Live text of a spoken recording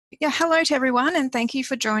Yeah, hello to everyone, and thank you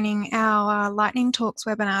for joining our Lightning Talks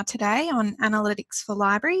webinar today on Analytics for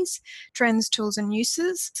Libraries, Trends, Tools and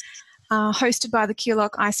Uses, hosted by the QULOC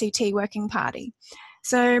ICT Working Party.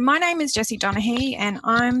 So my name is Donaghey, and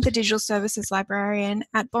I'm the Digital Services Librarian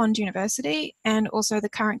at Bond University and also the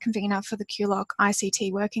current convener for the QULOC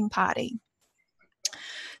ICT Working Party.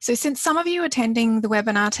 So since some of you attending the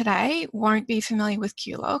webinar today won't be familiar with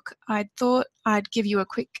QULOC, I thought I'd give you a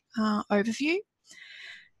quick overview.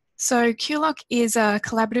 So QULOC is a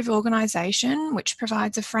collaborative organisation which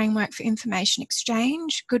provides a framework for information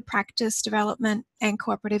exchange, good practice development and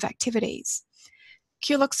cooperative activities.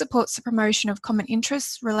 QULOC supports the promotion of common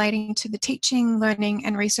interests relating to the teaching, learning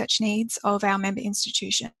and research needs of our member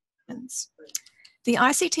institutions. The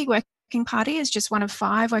ICT Working Party is just one of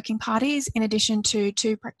 5 working parties in addition to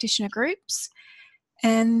 2 practitioner groups,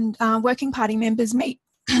 and working party members meet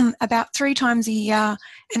about 3 times a year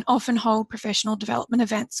and often hold professional development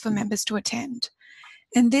events for members to attend.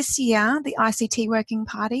 And this year, the ICT Working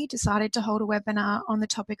Party decided to hold a webinar on the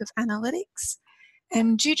topic of analytics.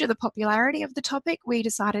 And due to the popularity of the topic, we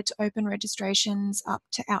decided to open registrations up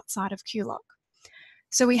to outside of QULOC.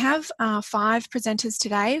 So we have 5 presenters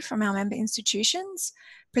today from our member institutions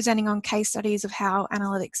presenting on case studies of how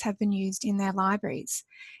analytics have been used in their libraries.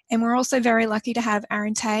 And we're also very lucky to have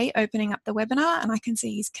Aaron Tay opening up the webinar, and I can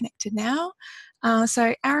see he's connected now.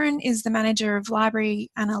 So Aaron is the Manager of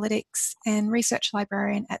Library Analytics and Research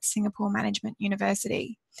Librarian at Singapore Management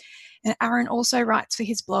University. And Aaron also writes for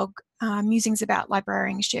his blog, Musings About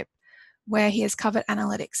Librarianship, where he has covered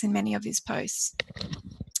analytics in many of his posts.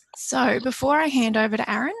 So before I hand over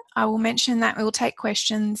to Aaron, I will mention that we will take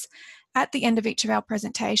questions at the end of each of our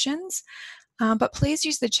presentations, but please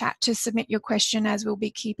use the chat to submit your question as we'll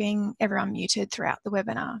be keeping everyone muted throughout the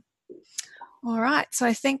webinar. All right, so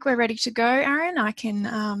I think we're ready to go, Aaron. I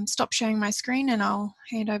can stop sharing my screen and I'll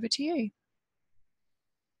hand over to you.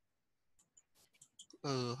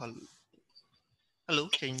 Hello,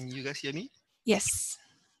 can you guys hear me? Yes.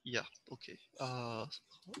 Yeah, okay.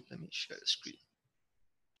 Let me share the screen.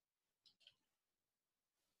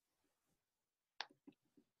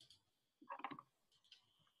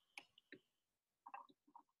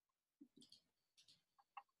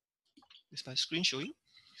 Is my screen showing?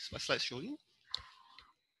 Is my slides showing?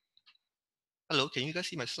 Hello, can you guys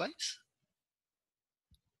see my slides?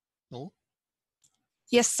 No?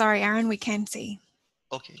 Yes, sorry, Aaron, we can see.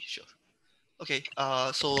 Okay, sure. Okay,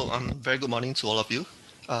 so very good morning to all of you.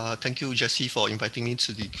 Thank you, Jessie, for inviting me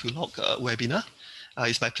to the QULOC webinar.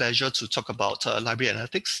 It's my pleasure to talk about library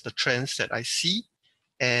analytics, the trends that I see,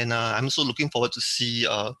 and I'm also looking forward to see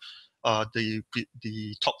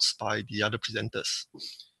the talks by the other presenters.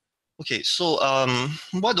 Okay, so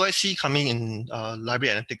what do I see coming in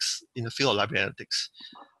library analytics, in the field of library analytics?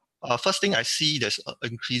 First thing I see, there's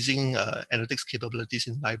increasing analytics capabilities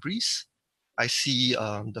in libraries. I see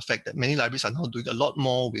the fact that many libraries are now doing a lot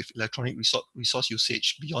more with electronic resource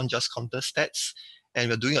usage beyond just counter stats, and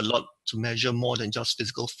we're doing a lot to measure more than just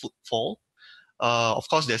physical footfall. Of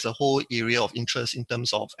course, there's a whole area of interest in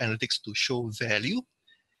terms of analytics to show value.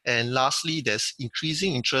 And lastly, there's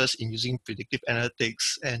increasing interest in using predictive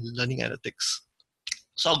analytics and learning analytics.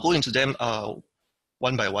 So I'll go into them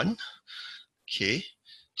one by one. Okay.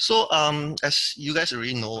 So as you guys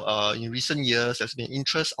already know, in recent years, there's been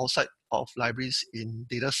interest outside of libraries in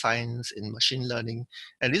data science, in machine learning,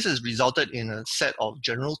 and this has resulted in a set of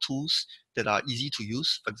general tools that are easy to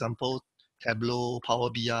use. For example, Tableau, Power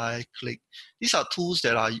BI, QULOC. These are tools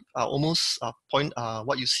that are almost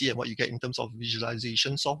what you see and what you get in terms of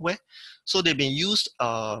visualization software. So they've been used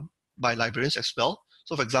by librarians as well.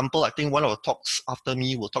 So for example, I think one of the talks after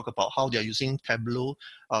me will talk about how they're using Tableau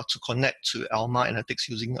to connect to Alma analytics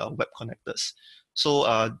using web connectors.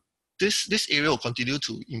 So this area will continue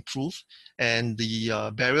to improve, and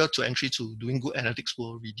the barrier to entry to doing good analytics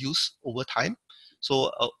will reduce over time.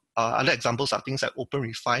 So other examples are things like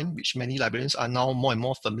OpenRefine, which many librarians are now more and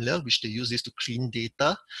more familiar, which they use this to clean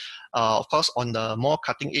data. Of course, on the more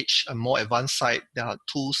cutting edge and more advanced side, there are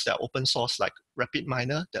tools that are open source like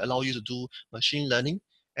RapidMiner that allow you to do machine learning,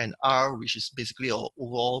 and R, which is basically an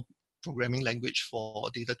overall programming language for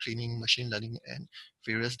data cleaning, machine learning, and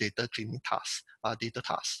various data cleaning tasks, data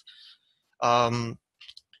tasks.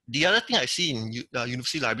 The other thing I see in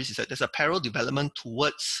university libraries is that there's a parallel development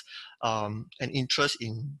towards an interest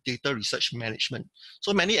in data research management.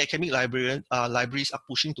 So many academic libraries are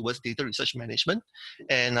pushing towards data research management,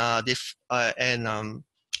 and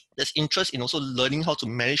there's interest in also learning how to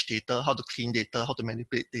manage data, how to clean data, how to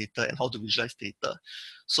manipulate data, and how to visualize data.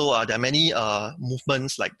 So there are many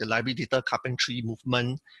movements like the library data carpentry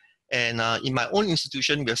movement, And in my own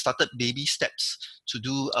institution, we have started baby steps to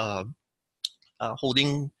do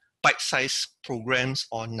holding bite-sized programs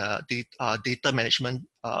on data management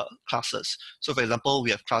classes. So for example,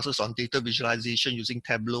 we have classes on data visualization using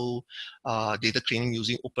Tableau, data cleaning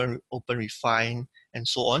using OpenRefine, and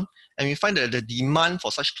so on. And we find that the demand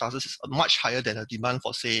for such classes is much higher than the demand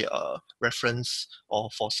for, say, reference or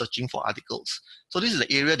for searching for articles. So this is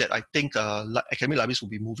the area that I think academic libraries will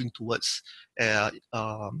be moving towards.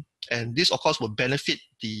 And this, of course, will benefit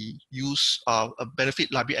the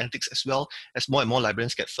benefit library analytics as well, as more and more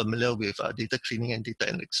librarians get familiar with data cleaning and data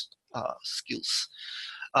analytics skills.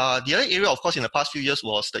 The other area, of course, in the past few years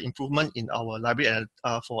was the improvement in our library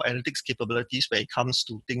for analytics capabilities when it comes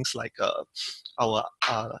to things like our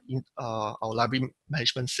library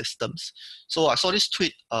management systems. So I saw this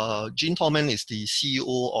tweet. Gene Tolman is the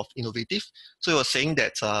CEO of Innovative. So he was saying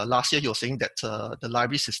that last year he was saying that the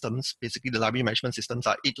library systems, basically the library management systems,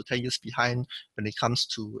 are 8 to 10 years behind when it comes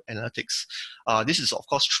to analytics. This is of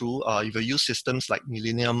course true. If you use systems like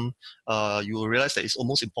Millennium, you will realize that it's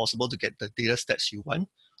almost impossible to get the data stats you want.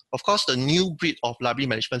 Of course, the new breed of library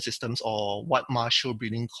management systems, or what Marshall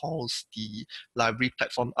Breeding calls the library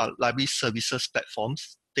platform, library services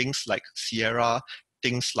platforms, things like Sierra,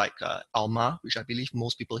 things like Alma, which I believe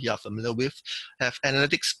most people here are familiar with, have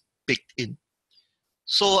analytics baked in.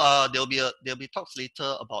 So there'll be talks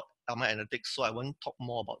later about Alma Analytics, so I won't talk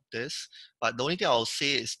more about this. But the only thing I'll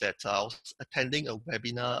say is that I was attending a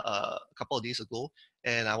webinar a couple of days ago,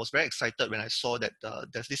 and I was very excited when I saw that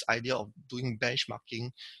there's this idea of doing benchmarking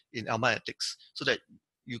in Alma Analytics, so that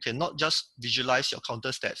you can not just visualize your counter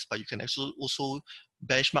stats, but you can actually also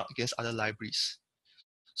benchmark against other libraries.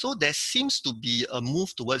 So there seems to be a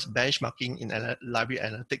move towards benchmarking in library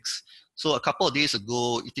analytics. So a couple of days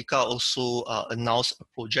ago, Ithaca also announced a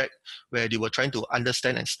project where they were trying to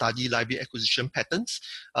understand and study library acquisition patterns.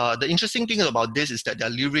 The interesting thing about this is that they're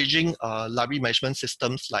leveraging library management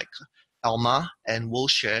systems like Alma and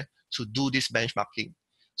WorldShare to do this benchmarking.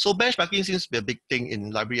 So benchmarking seems to be a big thing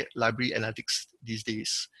in library analytics these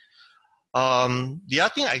days. The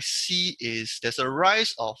other thing I see is there's a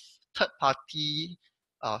rise of third-party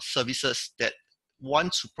services that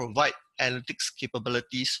want to provide analytics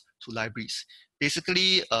capabilities to libraries.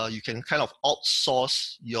 Basically, you can kind of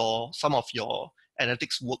outsource some of your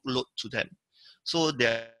analytics workload to them. So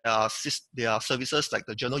there are services like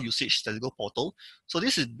the Journal Usage Statistical Portal. So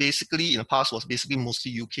this is basically, in the past, was basically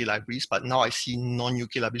mostly UK libraries, but now I see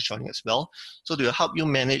non-UK libraries joining as well. So they will help you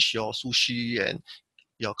manage your SUSHI and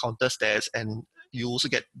your counter stats, and you also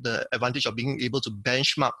get the advantage of being able to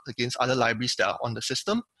benchmark against other libraries that are on the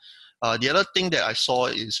system. The other thing that I saw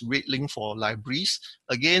is RateLink for libraries.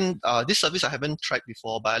 Again, this service I haven't tried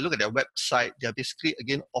before, but I look at their website. They're basically,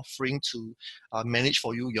 again, offering to manage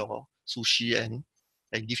for you your SUSHI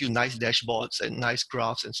and give you nice dashboards and nice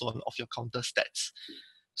graphs and so on of your counter stats.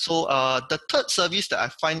 So the third service that I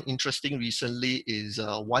find interesting recently is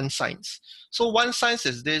OneScience. So OneScience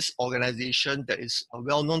is this organization that is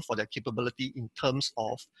well known for their capability in terms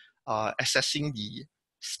of assessing the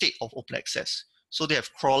state of open access. So they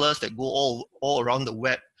have crawlers that go all around the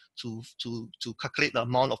web to calculate the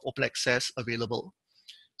amount of open access available.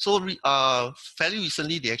 So fairly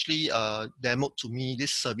recently, they actually demoed to me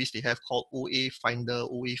this service they have called OA Finder,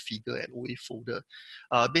 OA Figure, and OA Folder.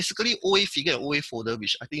 Basically, OA Figure and OA Folder,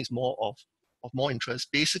 which I think is more of more interest.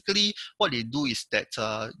 Basically, what they do is that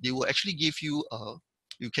they will actually give you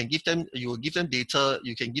you will give them data,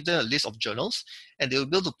 you can give them a list of journals, and they will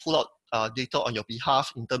be able to pull out data on your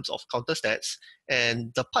behalf in terms of counter stats.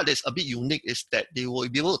 And the part that's a bit unique is that they will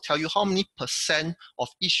be able to tell you how many % of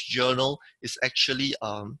each journal is actually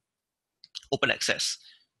open access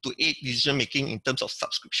to aid decision making in terms of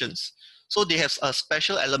subscriptions. So they have a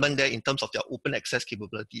special element there in terms of their open access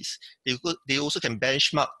capabilities. They also can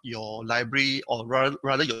benchmark your library, or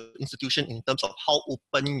rather your institution, in terms of how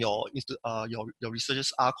open your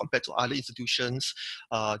researchers are compared to other institutions.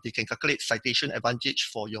 They can calculate citation advantage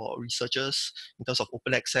for your researchers in terms of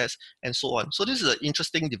open access and so on. So this is an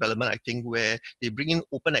interesting development, I think, where they bring in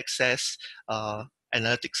open access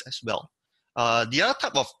analytics as well. The other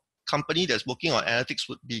type of company that's working on analytics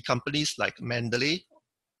would be companies like Mendeley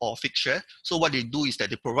or Figshare. So what they do is that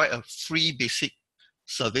they provide a free basic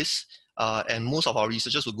service, and most of our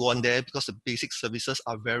researchers will go on there because the basic services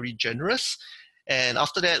are very generous. And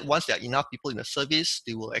after that, once there are enough people in the service,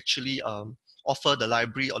 they will actually offer the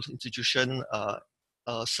library or the institution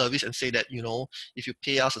service and say that, you know, if you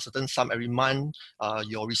pay us a certain sum every month,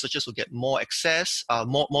 your researchers will get more access,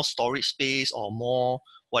 more storage space, or more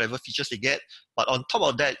whatever features they get. But on top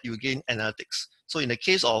of that, you gain analytics. So in the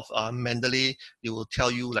case of Mendeley, they will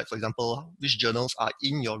tell you, like for example, which journals are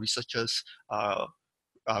in your researchers'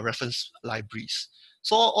 reference libraries.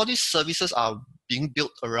 So all these services are being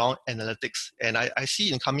built around analytics, and I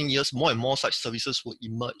see in coming years more and more such services will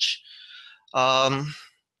emerge. The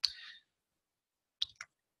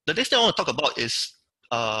next thing I want to talk about is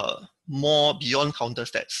more beyond counter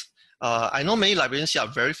stats. I know many librarians here are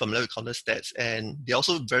very familiar with counter stats, and they're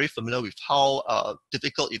also very familiar with how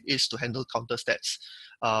difficult it is to handle counter stats.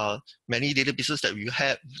 Many databases that we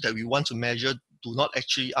have that we want to measure are not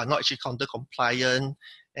actually counter compliant,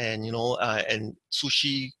 and and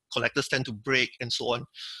SUSHI collectors tend to break and so on.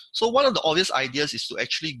 So one of the obvious ideas is to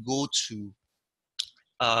actually go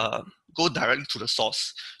directly to the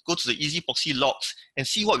source, go to the EzProxy logs and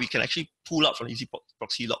see what we can actually pull up from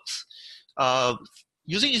EzProxy logs.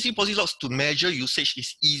 Using EzProxy logs to measure usage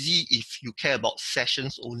is easy if you care about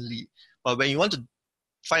sessions only. But when you want to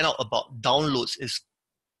find out about downloads, it's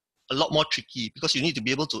a lot more tricky because you need to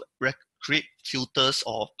be able to create filters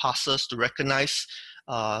or parsers to recognize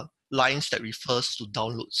lines that refers to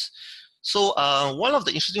downloads. So one of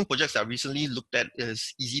the interesting projects that I recently looked at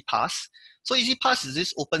is EZPass. So EZPass is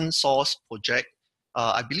this open source project.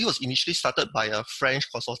 I believe it was initially started by a French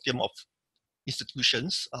consortium of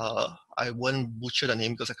institutions. I won't butcher the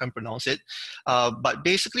name because I can't pronounce it. But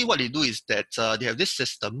basically what they do is that they have this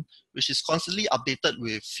system which is constantly updated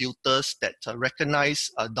with filters that recognize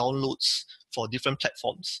downloads for different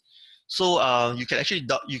platforms. So you can actually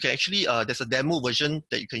there's a demo version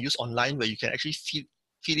that you can use online where you can actually feed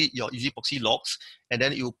it your EzProxy logs, and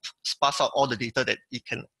then it will sparse out all the data that it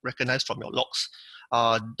can recognize from your logs.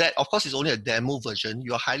 That, of course, is only a demo version.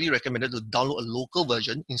 You are highly recommended to download a local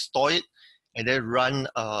version, install it, and then run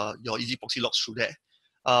your EzProxy logs through there.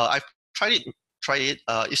 I've tried it.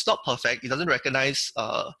 It's not perfect. It doesn't recognize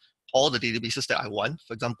all the databases that I want.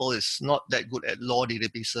 For example, it's not that good at law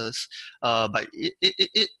databases, but it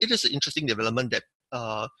is an interesting development that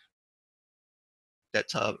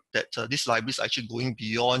these libraries are actually going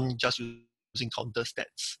beyond just using counter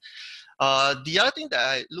stats. The other thing that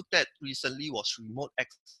I looked at recently was remote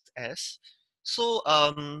access. So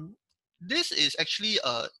this is actually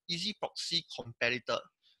a EzProxy competitor.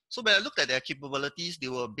 So when I looked at their capabilities, they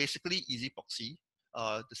were basically EzProxy,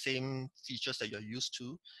 the same features that you're used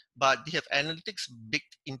to, but they have analytics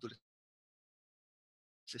baked into the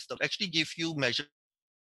system. Actually give you measurements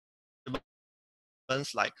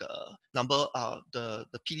like the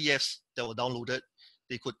PDFs that were downloaded.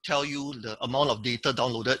 They could tell you the amount of data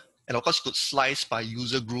downloaded, and of course you could slice by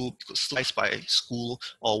user group, you could slice by school,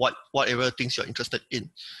 or whatever things you're interested in.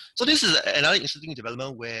 So this is another interesting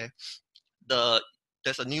development where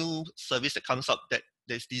there's a new service that comes up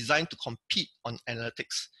that's designed to compete on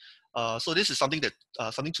analytics. So this is something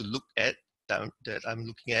to look at that I'm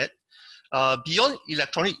looking at. Beyond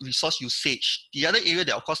electronic resource usage, the other area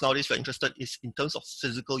that of course nowadays we're interested is in terms of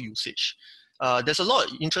physical usage. There's a lot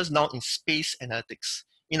of interest now in space analytics.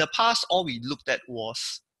 In the past, all we looked at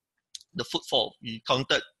was the footfall. We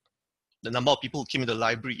counted the number of people who came to the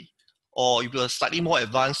library. Or if we were slightly more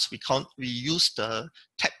advanced, we used the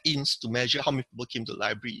tap-ins to measure how many people came to the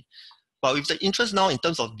library. But with the interest now in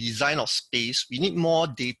terms of design of space, we need more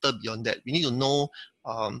data beyond that. We need to know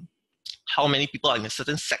how many people are in a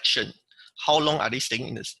certain section. How long are they staying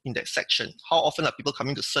in that section? How often are people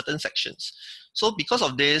coming to certain sections? So because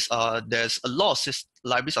of this, there's a lot of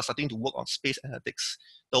libraries are starting to work on space analytics.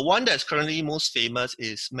 The one that's currently most famous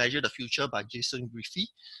is Measure the Future by Jason Griffey.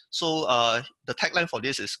 So the tagline for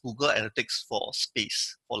this is Google Analytics for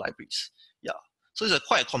Space for libraries. Yeah, so it's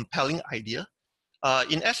quite a compelling idea.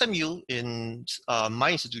 In SMU, in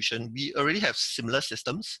my institution, we already have similar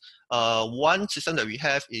systems. One system that we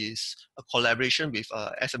have is a collaboration with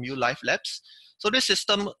SMU Live Labs. So this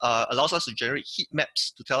system allows us to generate heat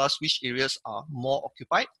maps to tell us which areas are more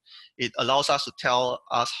occupied. It allows us to tell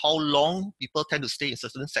us how long people tend to stay in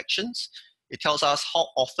certain sections. It tells us how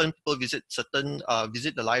often people visit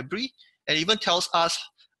the library, and even tells us,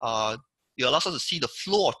 it allows us to see the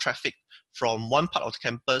flow of traffic from one part of the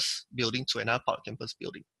campus building to another part of the campus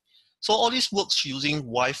building. So all this works using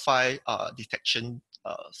Wi-Fi detection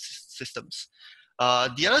systems.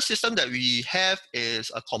 The other system that we have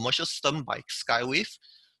is a commercial system by Skywave.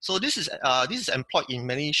 So this is employed in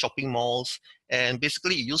many shopping malls, and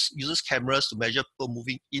basically it uses cameras to measure people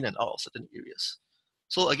moving in and out of certain areas.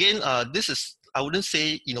 So again, this is, I wouldn't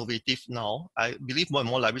say innovative now. I believe more and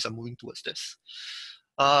more libraries are moving towards this.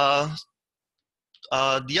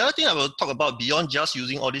 The other thing I will talk about beyond just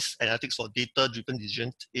using all these analytics for data-driven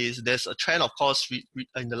decisions is there's a trend, of course,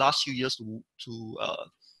 in the last few years to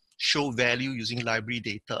show value using library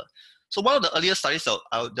data. So one of the earlier studies that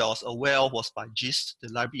I was aware of was by JUSP,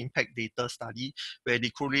 the Library Impact Data Study, where they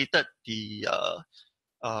correlated the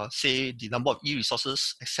say the number of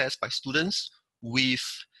e-resources accessed by students with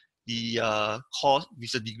the course,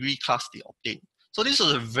 with the degree class they obtained. So this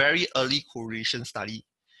was a very early correlation study.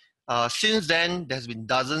 Since then, there's been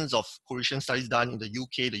dozens of correlation studies done in the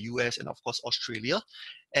UK, the US, and of course Australia.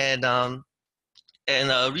 And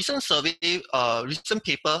a recent survey, recent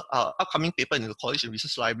paper, upcoming paper in the College and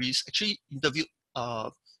Research Libraries actually interviewed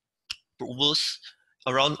provosts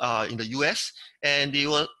around in the US, and they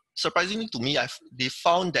were surprisingly to me, they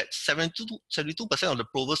found that 72% of the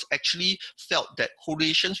provosts actually felt that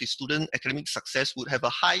correlations with student academic success would have a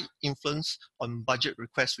high influence on budget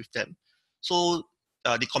requests with them. So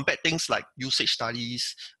they compared things like usage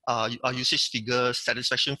studies, usage figures,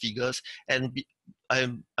 satisfaction figures, and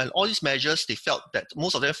all these measures, they felt that,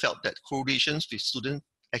 most of them felt that correlations with student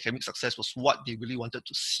academic success was what they really wanted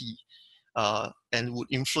to see and would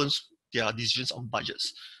influence their decisions on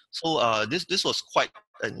budgets. So this was quite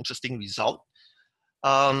an interesting result.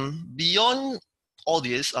 Beyond all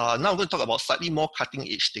this, now I'm going to talk about slightly more cutting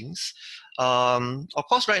edge things. Of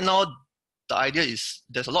course, right now, the idea is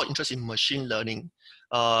there's a lot of interest in machine learning.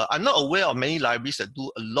 I'm not aware of many libraries that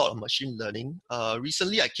do a lot of machine learning.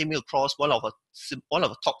 Recently, I came across one of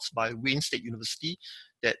the talks by Wayne State University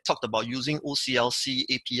that talked about using OCLC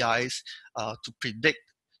APIs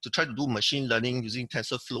to try to do machine learning using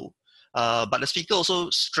TensorFlow. But the speaker also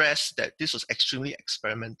stressed that this was extremely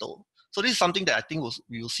experimental. So this is something that I think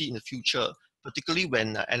we will see in the future, particularly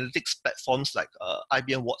when analytics platforms like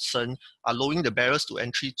IBM Watson are lowering the barriers to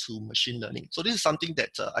entry to machine learning. So this is something that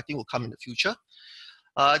I think will come in the future.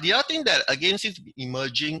 The other thing that again seems to be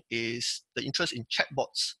emerging is the interest in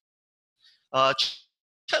chatbots.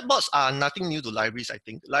 Chatbots are nothing new to libraries, I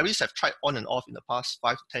think. Libraries have tried on and off in the past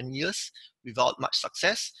 5 to 10 years without much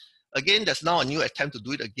success. Again, there's now a new attempt to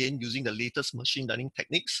do it again using the latest machine learning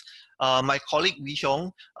techniques. My colleague Wee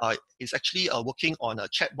Hyong is actually working on a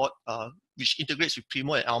chatbot which integrates with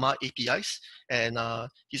Primo and Alma APIs. And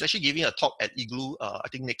he's actually giving a talk at Igloo, I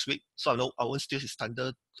think next week. So I won't steal his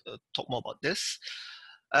thunder to talk more about this.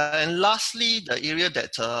 And lastly, the area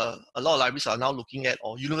that a lot of libraries are now looking at,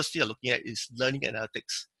 or universities are looking at, is learning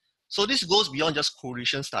analytics. So this goes beyond just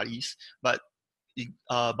correlation studies, but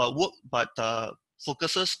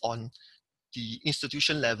focuses on the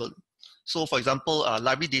institution level. So for example,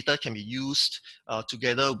 library data can be used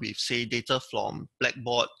together with, say, data from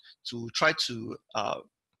Blackboard to try to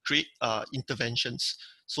create interventions.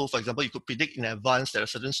 So for example, you could predict in advance that a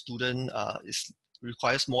certain student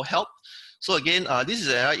requires more help. So again, this is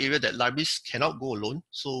another area that libraries cannot go alone.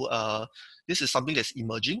 So this is something that's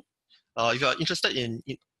emerging. If you are interested in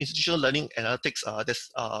institutional learning analytics,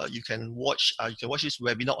 you can watch this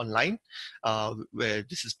webinar online where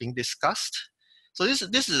this is being discussed. So this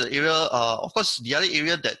is an area. Of course, the other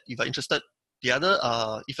area that if you're interested,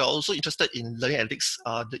 if you're also interested in learning analytics,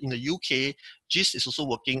 in the UK, JUSP is also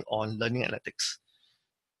working on learning analytics.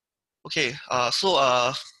 Okay,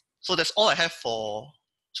 so that's all I have for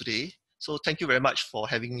today. So thank you very much for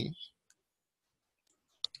having me.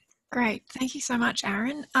 Great. Thank you so much,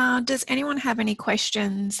 Aaron. Does anyone have any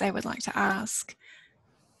questions they would like to ask?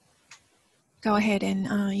 Go ahead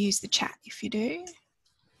and use the chat if you do.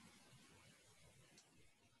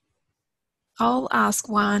 I'll ask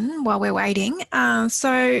one while we're waiting.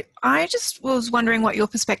 So I just was wondering what your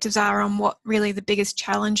perspectives are on what really the biggest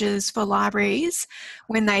challenges for libraries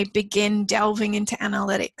when they begin delving into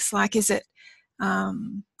analytics. Like, is it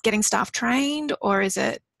getting staff trained, or is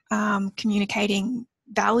it communicating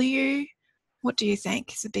value? What do you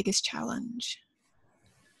think is the biggest challenge?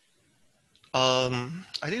 I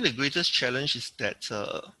think the greatest challenge is that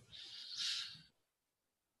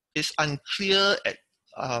it's unclear at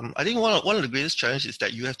I think one of the greatest challenges is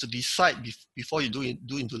that you have to decide before you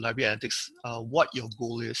do into library analytics what your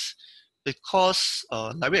goal is, because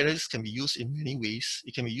library analytics can be used in many ways.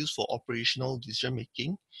 It can be used for operational decision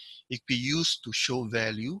making. It can be used to show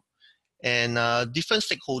value, and different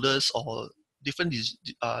stakeholders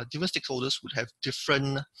would have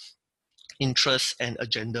different interests and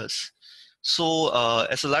agendas. So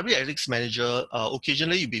as a library analytics manager,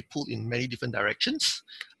 occasionally you'll be pulled in many different directions.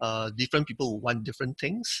 Different people will want different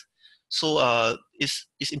things. So it's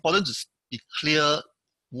important to be clear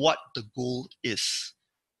what the goal is.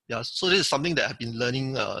 Yeah. So this is something that I've been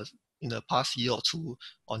learning in the past year or two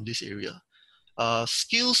on this area.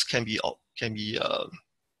 Skills can be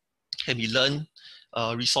learned.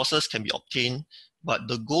 Resources can be obtained. But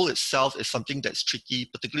the goal itself is something that's tricky,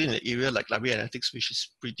 particularly in an area like library analytics, which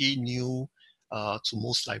is pretty new to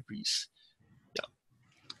most libraries. Yeah.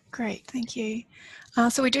 Great, thank you.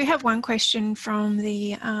 So we do have one question from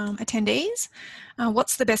the attendees.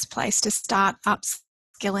 What's the best place to start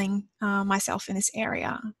upskilling myself in this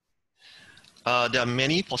area? There are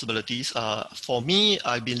many possibilities. For me,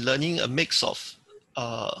 I've been learning a mix of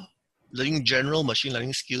learning general machine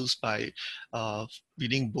learning skills by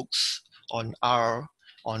reading books on R,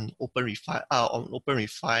 on OpenRefine,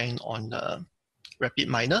 on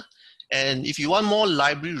RapidMiner. And if you want more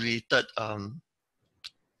library-related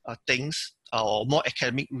things or more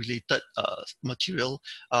academic-related material,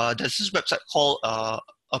 there's this website called A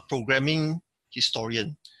Programming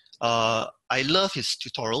Historian. I love his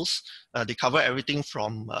tutorials. They cover everything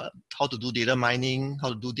from how to do data mining, how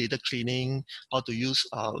to do data cleaning, how to use,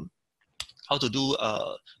 how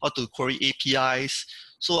to query APIs.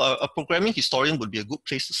 So a programming historian would be a good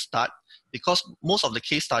place to start, because most of the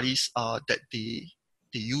case studies that they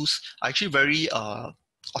use are actually very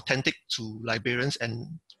authentic to librarians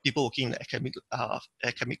and people working in the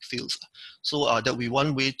academic fields. So that would be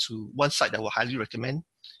one site that I would highly recommend.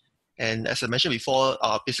 And as I mentioned before,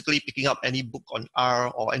 basically picking up any book on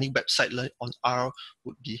R or any website on R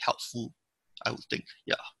would be helpful, I would think.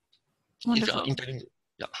 Yeah. Wonderful.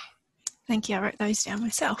 Yeah. Thank you. I wrote those down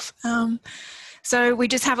myself. So we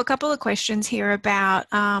just have a couple of questions here about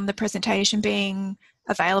the presentation being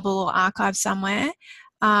available or archived somewhere.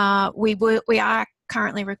 We are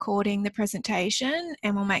currently recording the presentation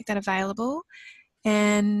and we'll make that available.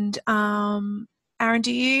 And Aaron,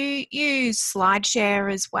 do you use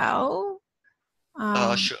SlideShare as well?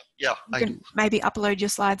 Sure. Yeah, I do. Maybe upload your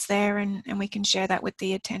slides there and we can share that with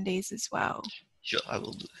the attendees as well. Sure, I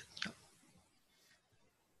will do that. Yeah.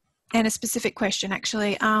 And a specific question,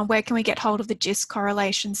 actually, where can we get hold of the JUSP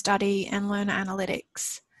correlation study and learner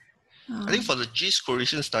analytics? I think for the JUSP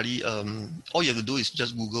correlation study, all you have to do is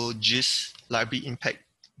just Google JUSP Library Impact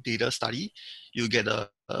Data Study. You get a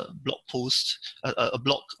blog post, a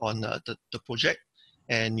blog on the project,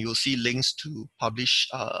 and you'll see links to publish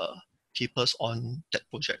papers on that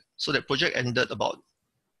project. So that project ended about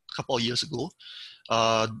a couple of years ago.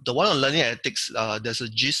 The one on learning analytics, there's a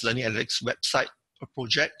JUSP Learning Analytics website, a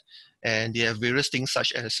project, and they have various things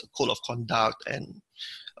such as a code of conduct and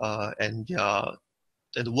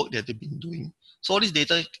the work that they've been doing. So all these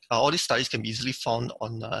data, all these studies can be easily found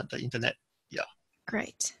on the internet. Yeah.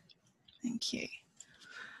 Great. Thank you.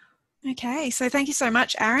 Okay, so thank you so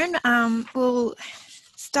much, Aaron. We'll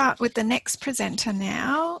start with the next presenter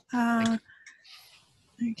now.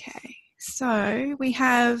 Okay, so we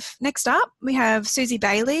have, next up, we have Suzy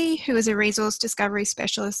Bailey, who is a resource discovery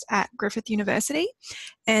specialist at Griffith University.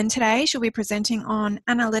 And today she'll be presenting on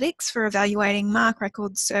analytics for evaluating MARC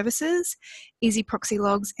record services, EzProxy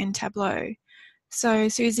logs, and Tableau. So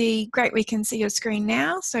Suzy, great, we can see your screen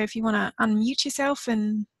now. So if you want to unmute yourself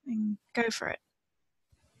and go for it.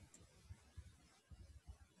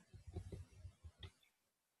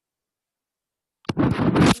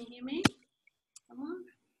 Can you hear me? Someone?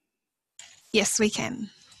 Yes, we can.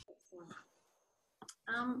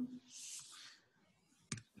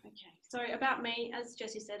 Okay, so about me, as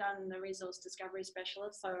Jessie said, I'm the resource discovery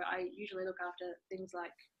specialist, so I usually look after things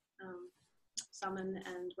like Summon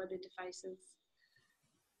and web interfaces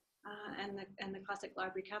and the classic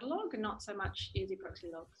library catalogue, and not so much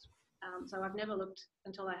EzProxy logs. So I've never looked,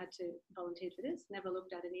 until I had to volunteer for this, never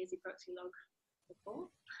looked at an EzProxy log before.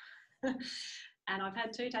 And I've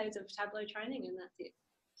had 2 days of Tableau training and that's it.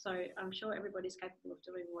 So I'm sure everybody's capable of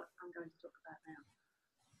doing what I'm going to talk about now.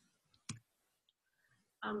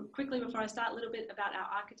 Quickly before I start, a little bit about our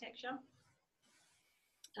architecture.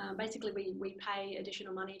 Basically, we pay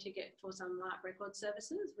additional money to get for some MARC record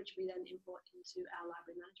services, which we then import into our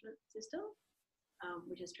library management system,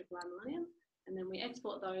 which is III Millennium. And then we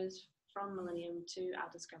export those from Millennium to our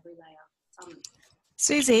discovery layer, Summon.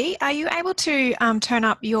 Suzy, are you able to turn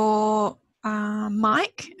up your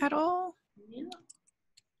mic at all? Yeah.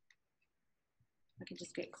 I can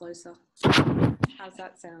just get closer. How's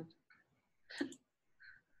that sound?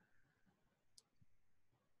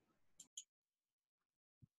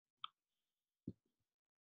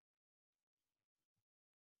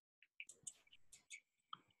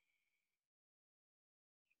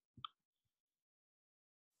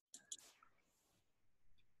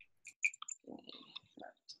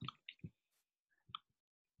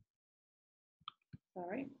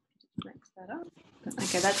 Sorry, just mix that up.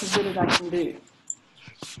 Okay, that's as good as I can do.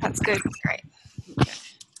 That's good, great. Okay.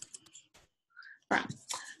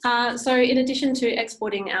 Right. So in addition to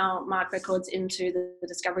exporting our MARC records into the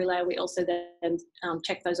discovery layer, we also then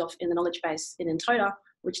check those off in the knowledge base in Entoda,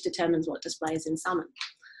 which determines what displays in Summon.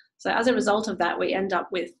 So as a result of that, we end up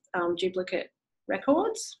with duplicate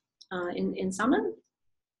records in Summon.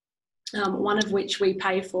 one of which we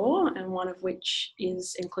pay for and one of which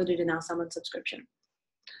is included in our Summon subscription.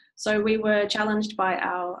 So we were challenged by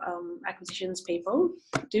our acquisitions people,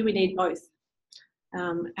 do we need both?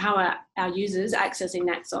 How are our users accessing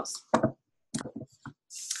Naxos?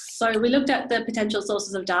 So we looked at the potential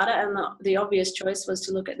sources of data, and the obvious choice was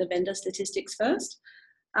to look at the vendor statistics first.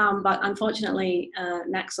 But unfortunately,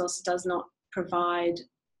 Naxos does not provide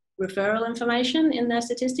referral information in their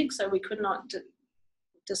statistics, so we could not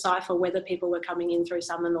decipher whether people were coming in through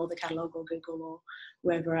Summon or the catalogue or Google or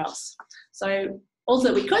wherever else. So all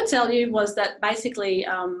that we could tell you was that basically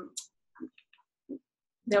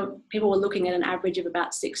people were looking at an average of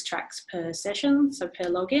about 6 tracks per session, so per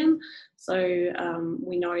login. So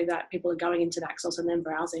we know that people are going into Naxos and then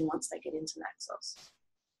browsing once they get into Naxos.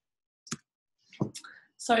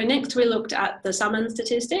 So next we looked at the Summon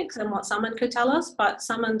statistics and what Summon could tell us, but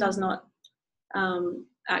Summon does not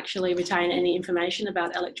actually retain any information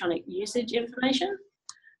about electronic usage information.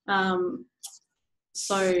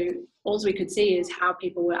 So all we could see is how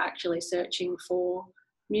people were actually searching for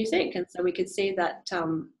music, and so we could see that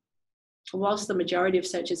whilst the majority of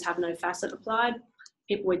searches have no facet applied,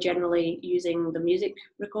 people were generally using the music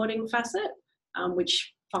recording facet,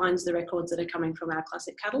 which finds the records that are coming from our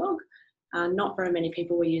classic catalogue. Not very many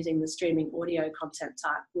people were using the streaming audio content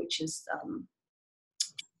type, which is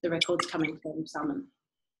the records coming from Summon.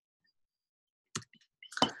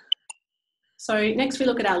 So next we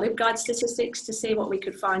look at our LibGuide statistics to see what we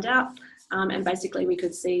could find out. And basically we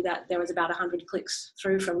could see that there was about 100 clicks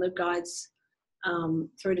through from LibGuides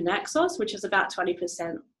through to Naxos, which is about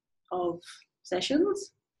 20% of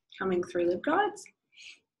sessions coming through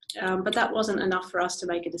LibGuides. But that wasn't enough for us to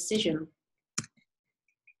make a decision.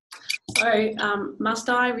 So must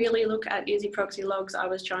I really look at EzProxy logs? I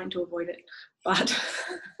was trying to avoid it, but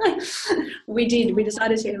we did. We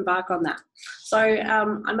decided to embark on that. So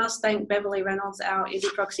I must thank Beverly Reynolds, our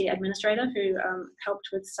EzProxy administrator, who helped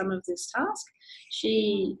with some of this task.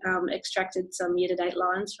 She extracted some year-to-date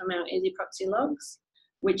lines from our EzProxy logs,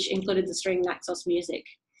 which included the string Naxos music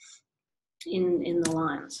in the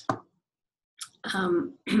lines.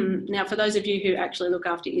 Now, for those of you who actually look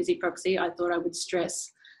after EzProxy, I thought I would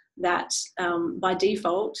stress that by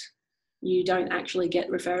default, you don't actually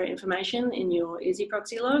get referrer information in your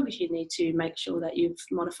EzProxy logs. You need to make sure that you've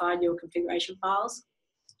modified your configuration files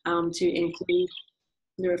to include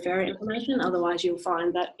the referrer information. Otherwise, you'll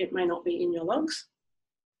find that it may not be in your logs.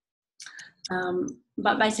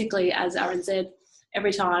 But basically, as Aaron said,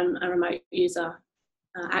 every time a remote user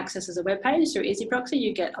accesses a web page through EzProxy,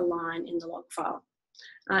 you get a line in the log file.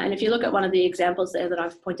 And if you look at one of the examples there that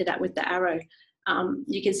I've pointed at with the arrow,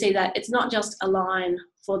 you can see that it's not just a line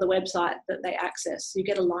for the website that they access. You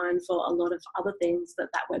get a line for a lot of other things that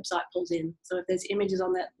that website pulls in. So if there's images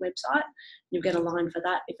on that website, you'll get a line for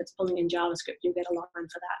that. If it's pulling in JavaScript, you'll get a line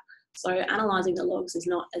for that. So analysing the logs is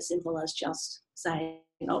not as simple as just saying,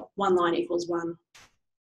 oh, one line equals one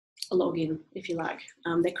login, if you like.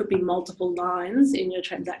 There could be multiple lines in your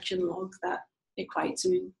transaction log that equate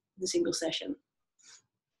to the single session.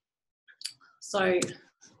 So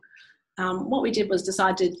what we did was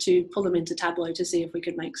decided to pull them into Tableau to see if we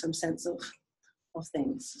could make some sense of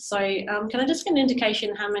things. So can I just get an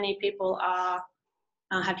indication how many people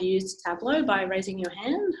have used Tableau by raising your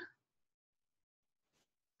hand?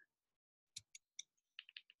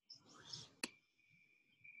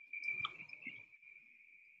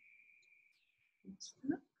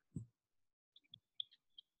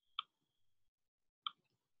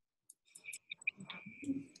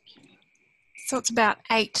 So it's about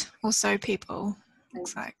 8 or so people,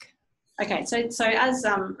 looks like. Okay, so as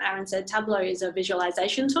Aaron said, Tableau is a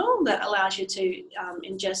visualization tool that allows you to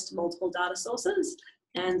ingest multiple data sources,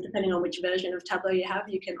 and depending on which version of Tableau you have,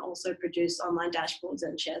 you can also produce online dashboards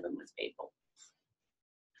and share them with people.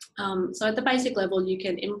 So at the basic level, you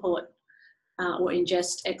can import or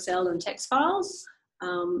ingest Excel and text files,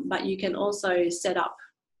 but you can also set up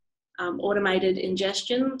automated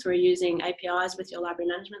ingestion through using APIs with your library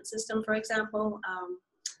management system, for example.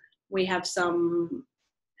 We have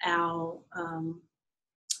our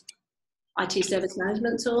IT service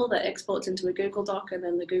management tool that exports into a Google Doc, and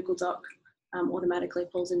then the Google Doc automatically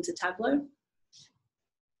pulls into Tableau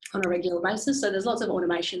on a regular basis. So there's lots of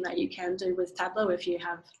automation that you can do with Tableau if you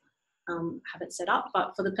have it set up.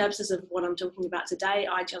 But for the purposes of what I'm talking about today,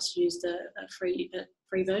 I just used a free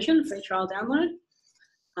version, free trial download,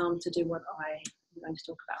 to do what I'm going to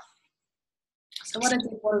talk about. So what I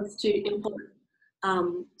did was to import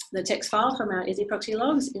the text file from our EzProxy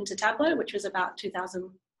logs into Tableau, which was about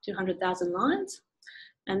 200,000 lines,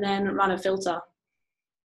 and then run a filter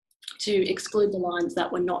to exclude the lines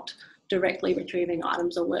that were not directly retrieving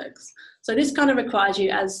items or works. So this kind of requires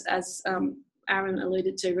you, as Aaron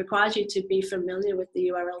alluded to, requires you to be familiar with the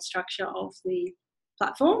URL structure of the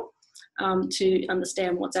platform to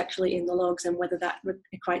understand what's actually in the logs and whether that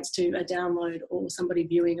equates to a download or somebody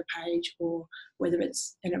viewing a page, or whether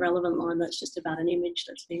it's an irrelevant line that's just about an image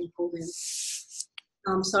that's being pulled in.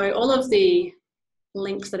 So all of the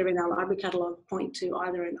links that are in our library catalogue point to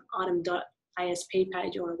either an item.asp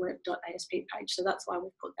page or a work.asp page. So that's why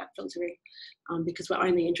we've put that filtering, because we're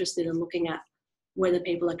only interested in looking at whether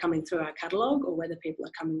people are coming through our catalogue or whether people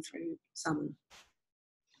are coming through Summon.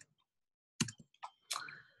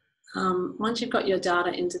 Once you've got your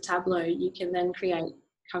data into Tableau, you can then create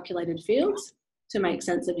calculated fields to make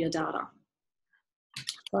sense of your data.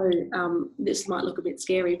 So this might look a bit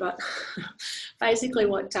scary, but basically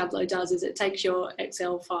what Tableau does is it takes your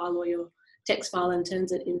Excel file or your text file and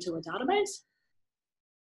turns it into a database,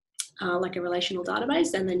 like a relational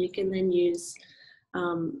database, and then you can then use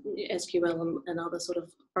SQL and other sort of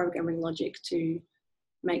programming logic to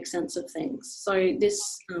make sense of things. So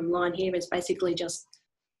this line here is basically just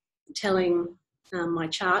telling my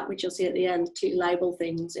chart, which you'll see at the end, to label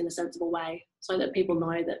things in a sensible way so that people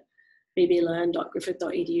know that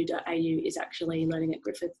bblearn.griffith.edu.au is actually Learning at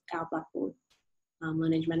Griffith, our Blackboard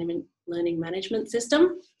learning management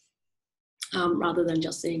system, rather than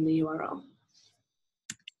just seeing the URL.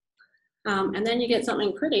 And then you get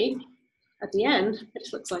something pretty at the end,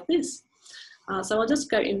 which looks like this. So I'll just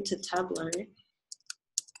go into Tableau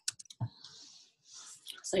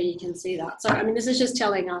so you can see that. So, I mean, this is just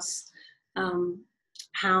telling us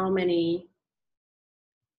how many,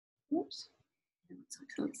 oops, I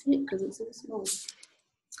can't see it because it's so small.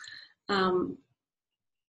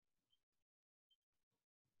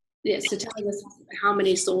 Yes, so telling us how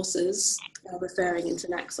many sources are referring into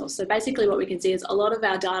Naxos. So basically what we can see is a lot of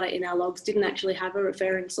our data in our logs didn't actually have a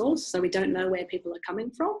referring source, so we don't know where people are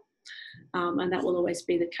coming from. And that will always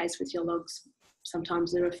be the case with your logs.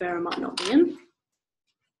 Sometimes the referrer might not be in.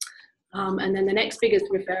 And then the next biggest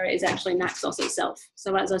referrer is actually Naxos itself.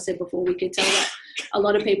 So as I said before, we could tell that a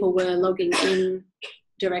lot of people were logging in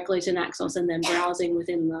directly to Naxos and then browsing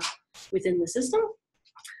within the system.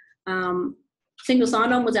 Single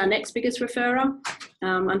sign-on was our next biggest referrer.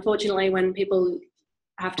 Unfortunately, when people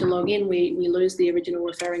have to log in, we lose the original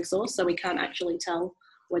referring source, so we can't actually tell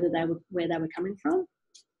where they were coming from.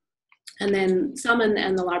 And then Summon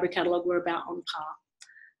and the library catalogue were about on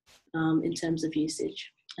par in terms of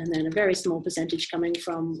usage. And then a very small percentage coming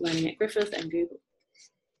from Learning at Griffith and Google.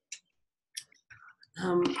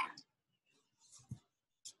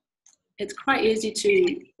 It's quite easy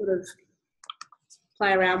to sort of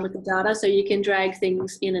play around with the data, so you can drag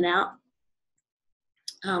things in and out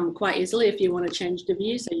quite easily if you want to change the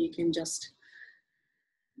view. So you can just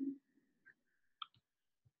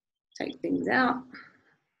take things out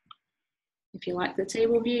if you like the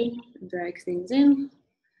table view and drag things in.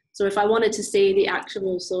 So if I wanted to see the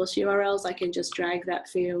actual source URLs, I can just drag that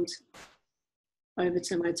field over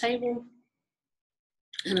to my table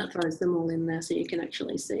and it throws them all in there so you can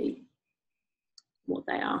actually see what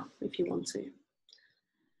they are if you want to.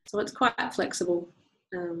 So it's quite flexible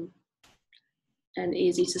and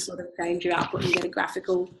easy to sort of change your output and get a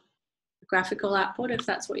graphical output if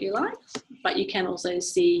that's what you like. But you can also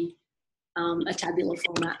see a tabular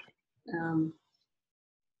format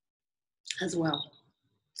as well.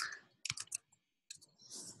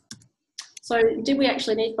 So did we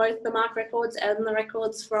actually need both the MARC records and the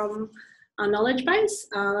records from our knowledge base?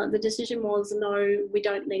 The decision was no, we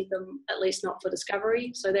don't need them, at least not for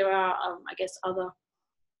discovery. So there are, I guess, other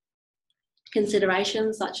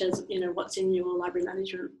considerations such as, you know, what's in your library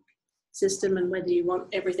management system and whether you want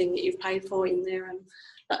everything that you've paid for in there and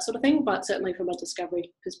that sort of thing. But certainly from a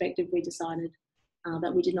discovery perspective, we decided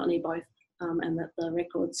that we did not need both and that the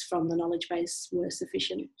records from the knowledge base were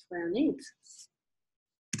sufficient for our needs.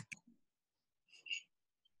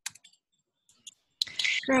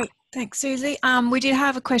 Great, thanks, Suzy. We did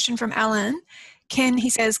have a question from Alan. He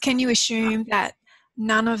says, can you assume that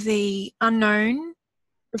none of the unknown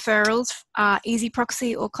referrals are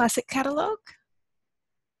EzProxy or Classic Catalogue?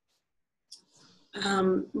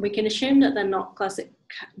 We can assume that they're not Classic.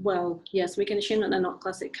 Well, yes, we can assume that they're not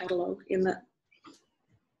Classic Catalogue in that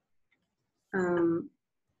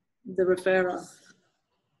the referrer,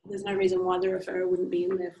 there's no reason why the referrer wouldn't be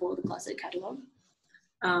in there for the Classic Catalogue.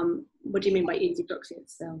 What do you mean by EzProxy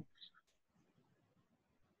itself?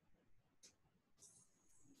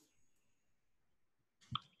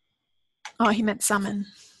 Oh, he meant Summon.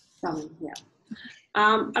 Summon, yeah.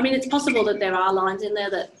 I mean, it's possible that there are lines in there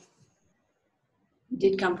that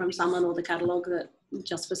did come from Summon or the catalogue that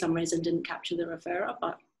just for some reason didn't capture the referrer,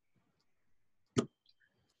 but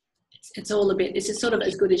it's all a bit, it's just sort of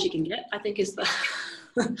as good as you can get, I think, is the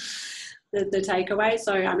the takeaway.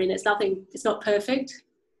 So I mean, it's nothing, it's not perfect,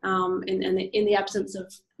 and in the absence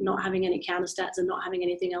of not having any counter stats and not having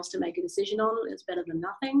anything else to make a decision on, it's better than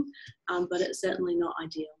nothing, but it's certainly not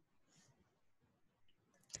ideal.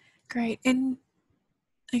 Great. And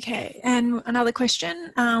okay, and another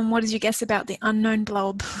question, what is your guess about the unknown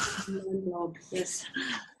blob? Unknown blob, yes.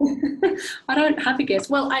 I don't have a guess.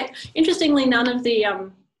 Well, interestingly, none of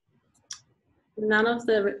the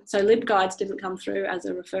so LibGuides didn't come through as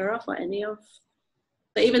a referrer for any of,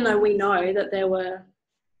 but even though we know that there were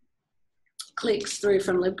clicks through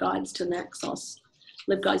from LibGuides to Naxos,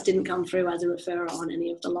 LibGuides didn't come through as a referrer on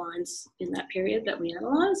any of the lines in that period that we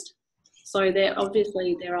analysed. So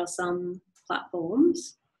obviously there are some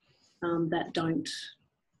platforms that don't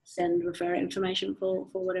send referrer information for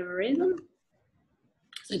whatever reason.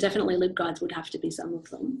 So definitely LibGuides would have to be some of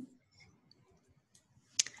them.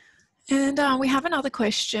 And we have another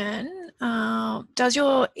question. Does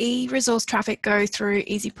your e-resource traffic go through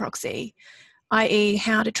EzProxy, i.e.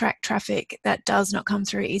 how to track traffic that does not come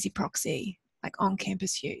through EzProxy, like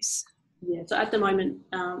on-campus use? Yeah, so at the moment,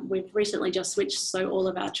 we've recently just switched, so all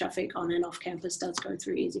of our traffic on and off campus does go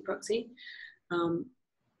through EzProxy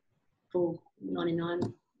for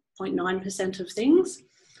 99.9% of things.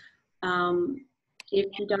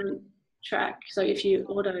 If you don't track, so if you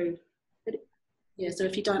so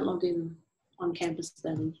if you don't log in on campus,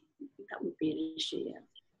 then that would be an issue, yeah.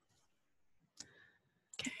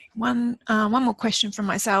 Okay, one more question from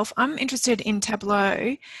myself. I'm interested in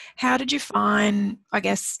Tableau. How did you find, I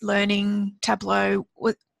guess, learning Tableau?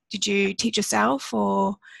 Did you teach yourself,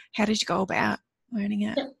 or how did you go about learning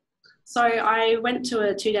it? Yep. So I went to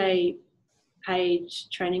a 2-day paid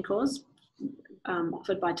training course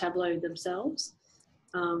offered by Tableau themselves.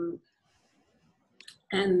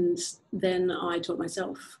 And then I taught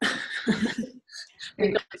myself.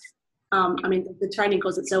 Because, I mean, the training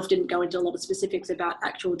course itself didn't go into a lot of specifics about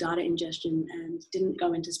actual data ingestion and didn't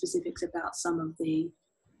go into specifics about some of the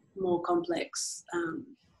more complex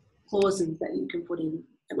clauses that you can put in.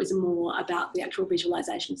 It was more about the actual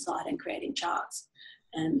visualization side and creating charts.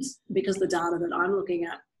 And because the data that I'm looking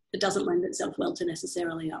at, it doesn't lend itself well to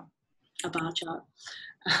necessarily a bar chart.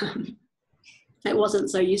 It wasn't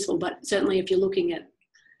so useful, but certainly if you're looking at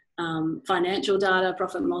financial data,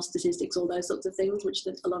 profit and loss statistics, all those sorts of things, which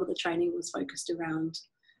a lot of the training was focused around,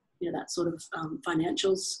 you know, that sort of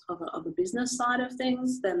financials of a business side of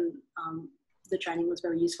things, then the training was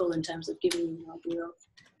very useful in terms of giving you an idea of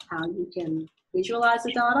how you can visualize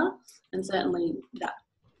the data. And certainly that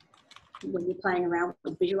when you're playing around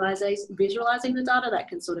with visualizing the data, that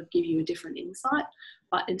can sort of give you a different insight.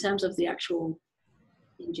 But in terms of the actual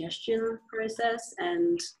ingestion process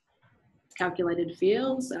and calculated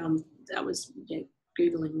fields, that was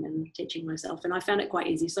Googling and teaching myself, and I found it quite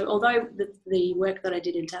easy. So although the work that I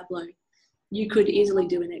did in Tableau, you could easily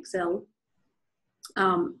do in Excel,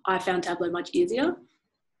 I found Tableau much easier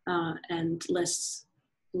and less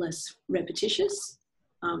repetitious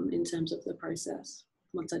in terms of the process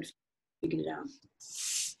once I'd figured it out.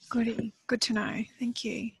 Goody, good to know. Thank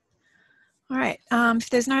you. All right, if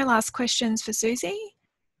there's no last questions for Suzy,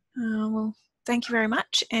 well, thank you very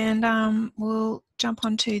much, and we'll jump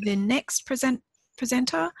on to the next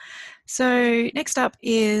presenter. So next up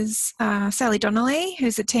is Sally Donnelly,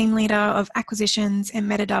 who's the team leader of acquisitions and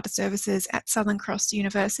metadata services at Southern Cross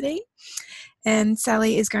University. And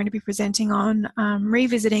Sally is going to be presenting on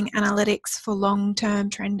revisiting analytics for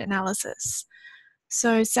long-term trend analysis.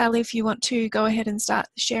 So Sally, if you want to go ahead and start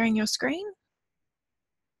sharing your screen.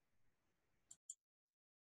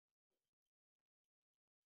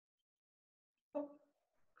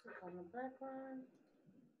 On the background.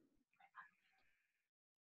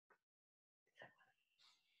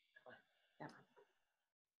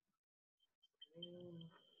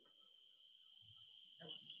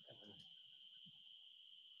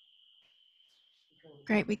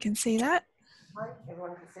 Great, we can see that. Hi,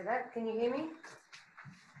 everyone can see that. Can you hear me?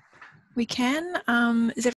 We can.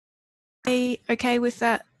 Is everybody okay with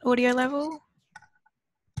that audio level?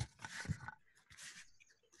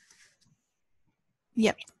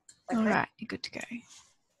 Yep. Okay. All right, you're good to go.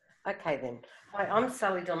 Okay then. Hi, I'm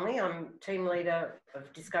Sally Donnelly. I'm team leader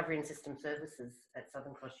of Discovery and System Services at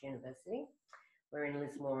Southern Cross University. We're in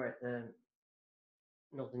Lismore at the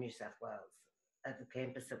Northern New South Wales at the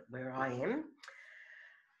campus where I am.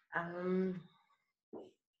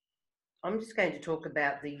 I'm just going to talk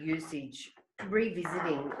about the usage,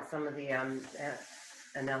 revisiting some of the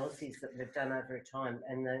analyses that we've done over time,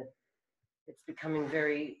 and it's becoming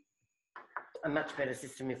very a much better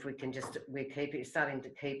system if we can just, starting to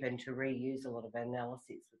keep and to reuse a lot of our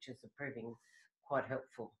analyses, which is proving quite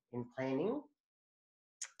helpful in planning.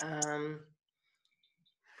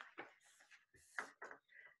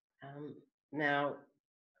 Now,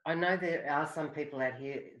 I know there are some people out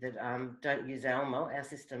here that don't use Alma. Our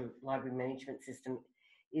system, library management system,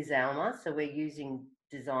 is Alma. So we're using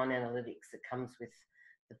design analytics that comes with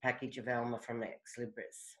the package of Alma from Ex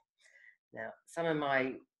Libris. Now, some of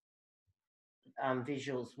my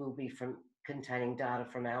visuals will be from containing data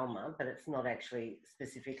from Alma, but it's not actually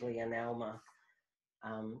specifically an Alma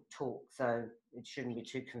talk. So it shouldn't be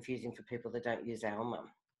too confusing for people that don't use Alma.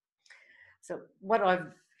 So what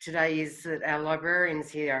I've today is that our librarians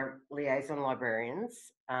here, our liaison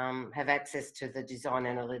librarians, have access to the design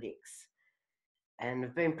analytics and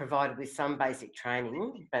have been provided with some basic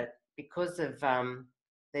training, but because of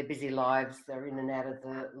their busy lives, they're in and out of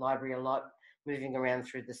the library a lot, moving around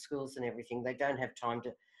through the schools and everything. They don't have time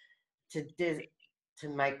to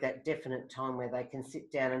make that definite time where they can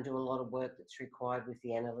sit down and do a lot of work that's required with the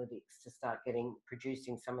analytics to start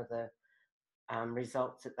producing some of the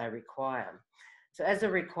results that they require. So as a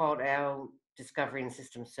result, our Discovery and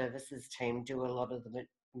System Services team do a lot of the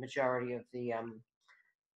majority of the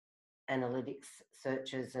analytics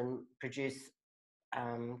searches and produce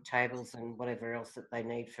tables and whatever else that they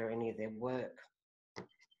need for any of their work.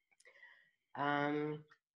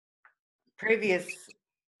 Previous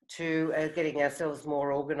to getting ourselves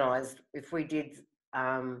more organised, if we did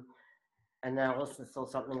analysis or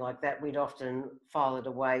something like that, we'd often file it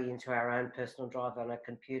away into our own personal drive on a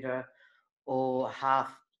computer, or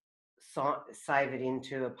half save it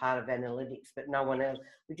into a part of analytics, but no one else.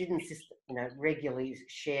 We didn't, regularly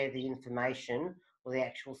share the information or the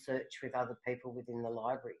actual search with other people within the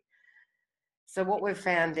library. So what we've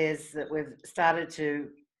found is that we've started to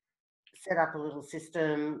set up a little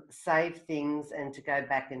system, save things, and to go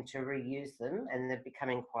back and to reuse them, and they're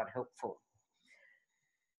becoming quite helpful.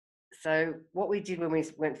 So what we did when we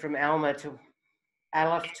went from Alma to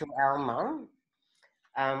Aleph to Alma,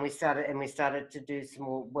 we started to do some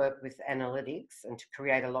more work with analytics and to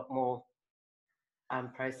create a lot more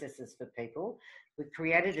processes for people. We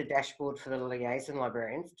created a dashboard for the liaison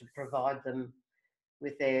librarians to provide them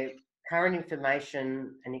with their current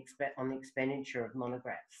information and on the expenditure of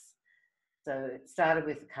monographs. So it started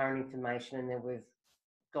with the current information, and then we've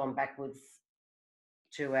gone backwards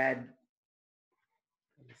to add,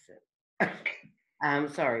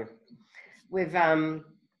 sorry, we've,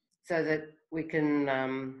 so that we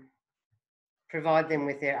can provide them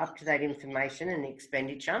with their up-to-date information and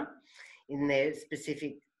expenditure in their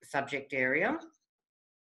specific subject area.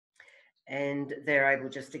 And they're able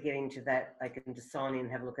just to get into that. They can just sign in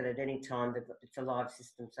and have a look at it any time. It's a live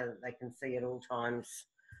system so that they can see at all times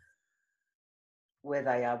where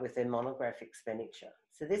they are with their monograph expenditure.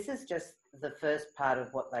 So this is just the first part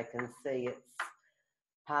of what they can see. It's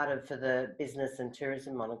part of for the business and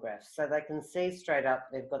tourism monographs. So they can see straight up,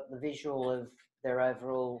 they've got the visual of their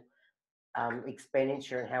overall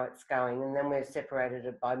expenditure and how it's going. And then we've separated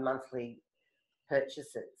it by monthly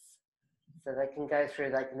purchases. So they can go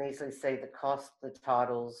through, they can easily see the cost, the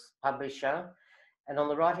titles, publisher. And on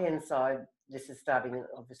the right-hand side, this is starting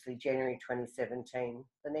obviously January 2017.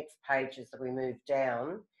 The next pages that we move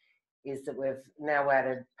down is that we've now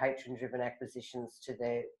added patron-driven acquisitions to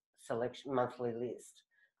their selection monthly list.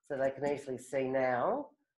 So they can easily see now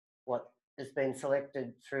what has been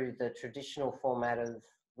selected through the traditional format of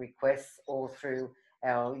requests or through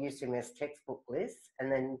our UCMS textbook list,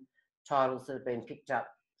 and then titles that have been picked up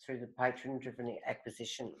through the patron-driven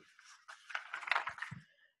acquisition.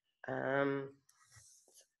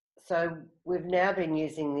 So we've now been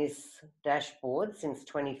using this dashboard since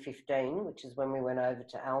 2015, which is when we went over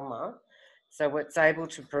to Alma. So it's able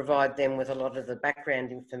to provide them with a lot of the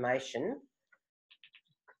background information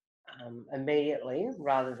immediately,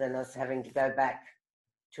 rather than us having to go back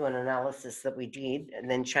to an analysis that we did and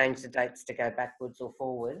then change the dates to go backwards or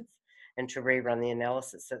forwards and to rerun the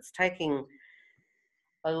analysis. So it's taking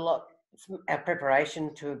a lot, our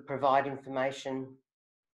preparation to provide information,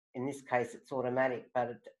 in this case it's automatic, but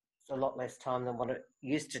it's a lot less time than what it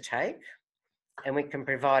used to take. And we can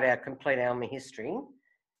provide our complete Alma history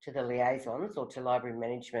to the liaisons or to library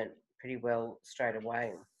management pretty well straight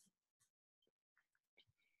away.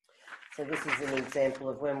 So this is an example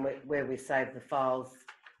of where we save the files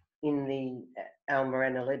in the Alma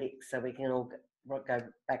Analytics. So we can all go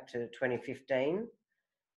back to 2015.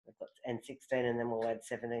 We've got and 16, and then we'll add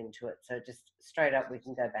 17 to it. So just straight up, we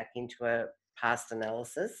can go back into a past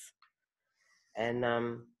analysis and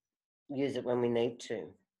use it when we need to.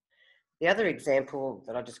 The other example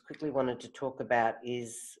that I just quickly wanted to talk about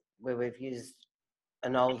is where we've used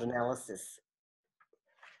an old analysis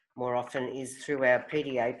more often is through our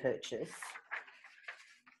PDA purchase.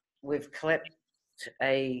 We've collected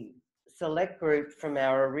a select group from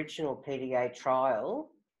our original PDA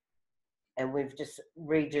trial, and we've just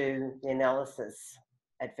redo the analysis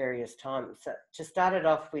at various times. So to start it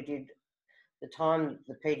off, we did the time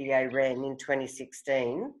the PDA ran in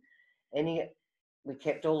 2016. We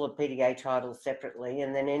kept all the PDA titles separately,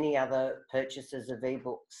 and then any other purchases of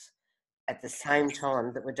ebooks at the same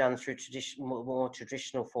time that were done through more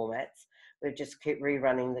traditional formats. We just kept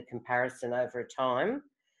rerunning the comparison over a time.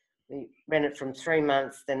 We ran it from 3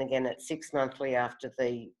 months, then again at 6 monthly after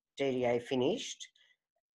the DDA finished.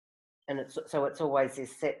 And so it's always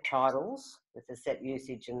these set titles with the set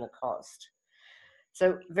usage and the cost.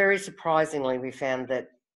 So very surprisingly, we found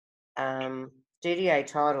that DDA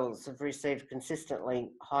titles have received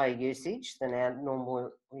consistently higher usage than our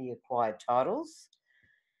normally acquired titles.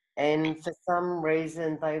 And for some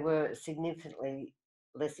reason, they were significantly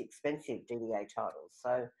less expensive DDA titles.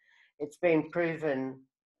 So it's been proven,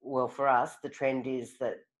 well, for us, the trend is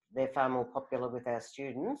that they're far more popular with our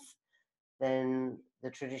students than the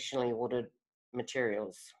traditionally ordered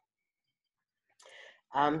materials.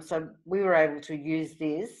 So we were able to use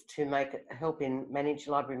this to help in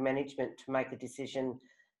library management to make a decision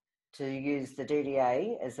to use the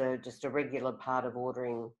DDA as just a regular part of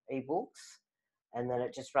ordering ebooks, and then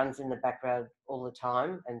it just runs in the background all the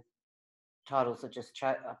time, and titles are just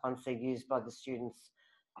once they're used by the students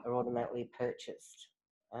are automatically purchased.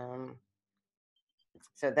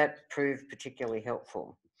 So that proved particularly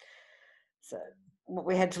helpful. So what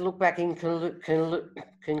we had to look back in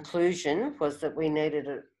conclusion was that we needed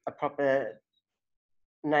a proper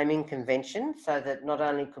naming convention so that not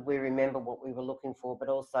only could we remember what we were looking for, but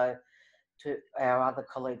also to our other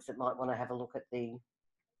colleagues that might want to have a look at the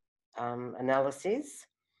analyses.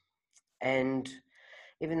 And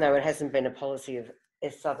even though it hasn't been a policy of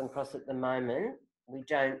Southern Cross at the moment, we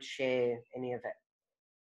don't share any of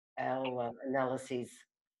our analyses,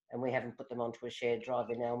 and we haven't put them onto a shared drive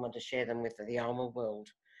in Alma to share them with the Alma world.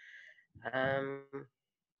 But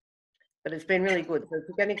it's been really good. So if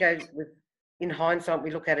we're going to go with, in hindsight,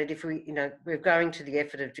 we look at it, if we're going to the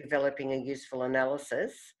effort of developing a useful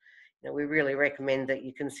analysis, we really recommend that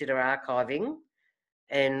you consider archiving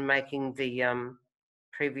and making the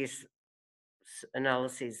previous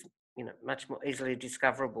analyses, much more easily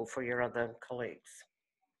discoverable for your other colleagues.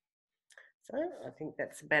 So I think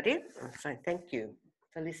that's about it. So thank you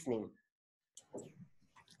for listening.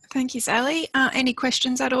 Thank you, Sally. Any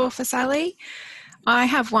questions at all for Sally? I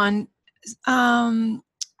have one.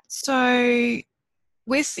 So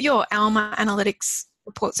with your Alma analytics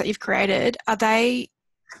reports that you've created, are they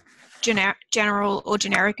general or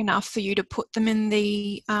generic enough for you to put them in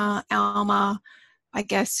the Alma, I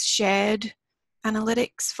guess, shared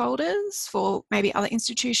analytics folders for maybe other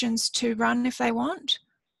institutions to run if they want?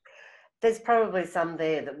 There's probably some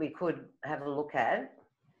there that we could have a look at.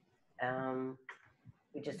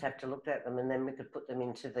 We just have to look at them, and then we could put them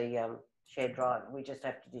into the shared drive. We just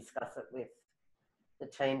have to discuss it with the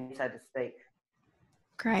team, so to speak.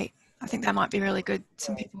 Great. I think that might be really good.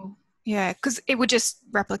 Some people, yeah, because it would just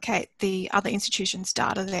replicate the other institutions'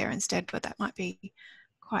 data there instead, but that might be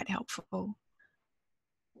quite helpful.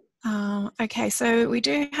 Okay, so we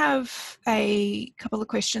do have a couple of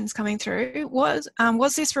questions coming through. Was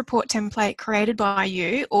this report template created by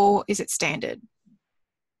you, or is it standard,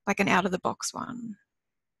 like an out-of-the-box one?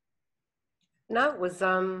 No, it was,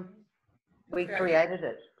 we created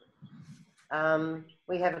it.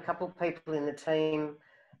 We have a couple of people in the team,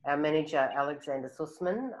 our manager, Alexander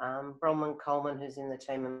Sussman, Bronwyn Coleman, who's in the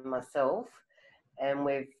team, and myself, and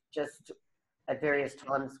we've just, at various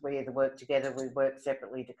times, we either work together, we work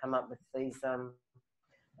separately to come up with these.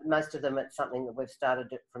 Most of them, it's something that we've started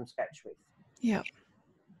it from scratch with. Yeah.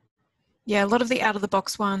 Yeah, a lot of the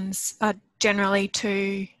out-of-the-box ones are generally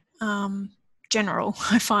too general,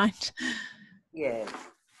 I find. Yeah.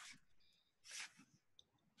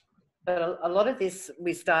 But a lot of this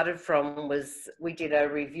we started from was we did a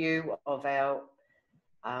review of our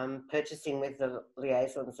purchasing with the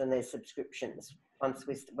liaisons and their subscriptions. Once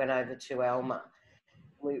we went over to Alma,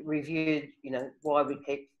 we reviewed, why we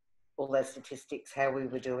kept all those statistics, how we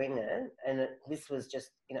were doing it, and this was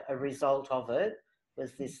just, a result of it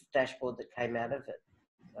was this dashboard that came out of it.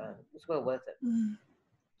 So it was well worth it. Mm.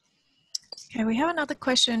 Okay, we have another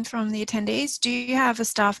question from the attendees. Do you have a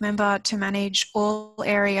staff member to manage all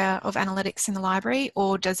area of analytics in the library,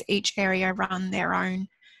 or does each area run their own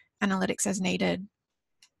analytics as needed?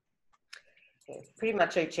 Yeah, pretty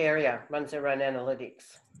much each area runs their own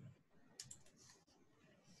analytics.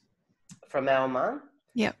 From Alma.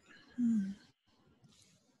 Yep.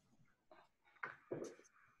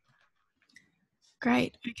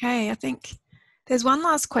 Great. Okay, I think there's one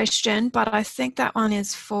last question, but I think that one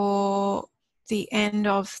is for the end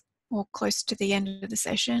of, or close to the end of the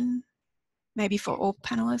session, maybe for all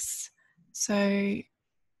panelists. So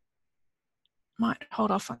might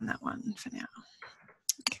hold off on that one for now.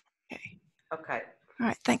 Okay. Okay. All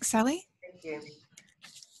right, thanks, Sally. Thank you.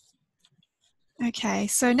 Okay,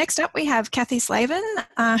 so next up we have Cathy Slaven,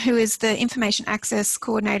 who is the Information Access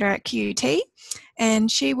Coordinator at QUT, and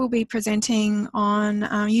she will be presenting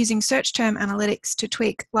on using search term analytics to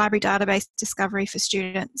tweak library database discovery for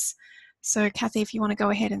students. So Cathy, if you want to go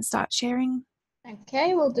ahead and start sharing.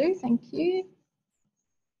 Okay, will do, thank you.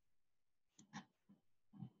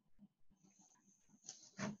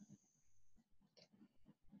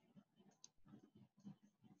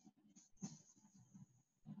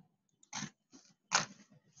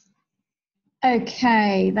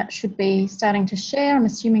 Okay, that should be starting to share. I'm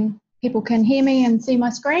assuming people can hear me and see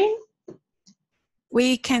my screen.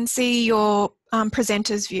 We can see your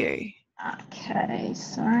presenter's view. Okay,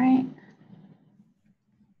 sorry.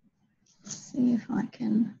 Let's see if I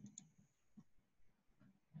can.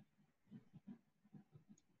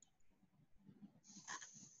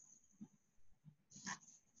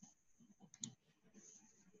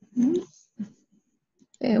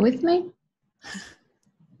 Bear with me.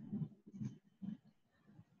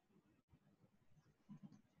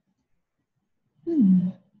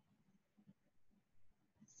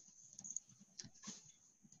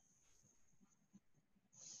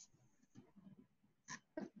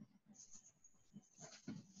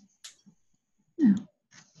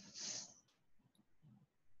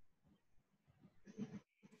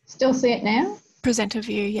 Still see it now? Presenter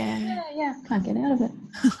view, yeah. Yeah, can't get out of it.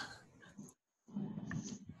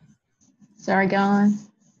 Sorry, guys.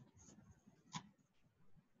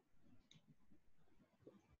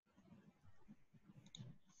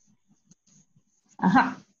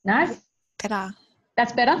 Aha, no? Better.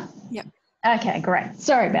 That's better? Yep. Okay, great.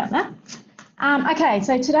 Sorry about that. Okay,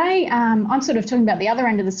 so today I'm sort of talking about the other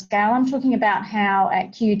end of the scale. I'm talking about how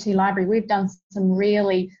at QUT Library we've done some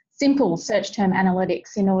really simple search term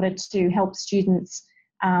analytics in order to help students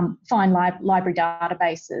find library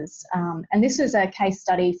databases. And this was a case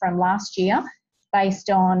study from last year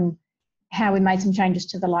based on how we made some changes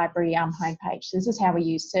to the library homepage. So this is how we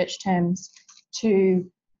use search terms to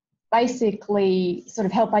basically sort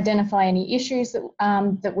of help identify any issues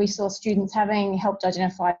that, that we saw students having, helped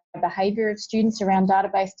identify the behaviour of students around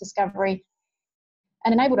database discovery,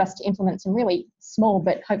 and enabled us to implement some really small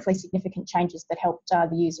but hopefully significant changes that helped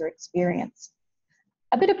the user experience.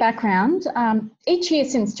 A bit of background, each year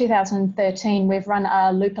since 2013 we've run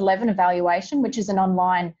a Loop 11 evaluation, which is an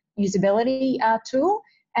online usability tool.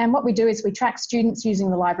 And what we do is we track students using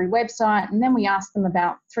the library website, and then we ask them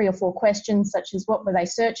about 3 or 4 questions, such as what were they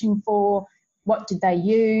searching for, what did they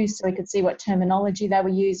use, so we could see what terminology they were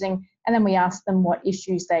using, and then we asked them what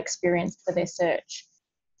issues they experienced for their search.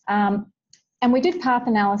 And we did path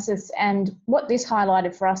analysis, and what this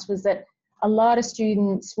highlighted for us was that a lot of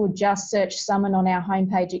students would just search Summon on our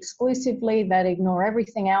homepage exclusively. They'd ignore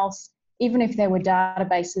everything else, even if there were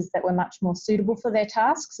databases that were much more suitable for their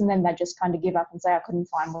tasks, and then they'd just kind of give up and say, I couldn't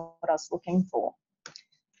find what I was looking for.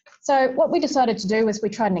 So what we decided to do was we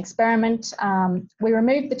tried an experiment. We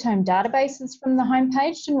removed the term databases from the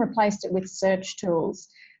homepage and replaced it with search tools.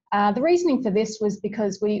 The reasoning for this was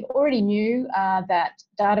because we already knew that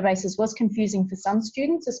databases was confusing for some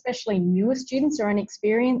students, especially newer students or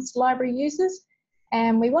inexperienced library users.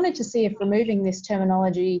 And we wanted to see if removing this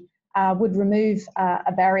terminology would remove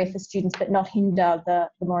a barrier for students but not hinder the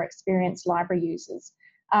more experienced library users.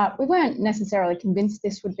 We weren't necessarily convinced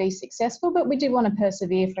this would be successful, but we did want to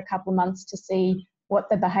persevere for a couple of months to see what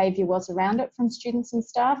the behaviour was around it from students and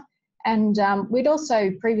staff. And we'd also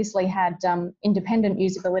previously had independent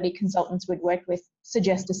usability consultants we'd worked with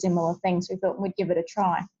suggest a similar thing, so we thought we'd give it a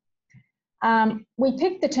try. We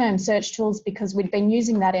picked the term search tools because we'd been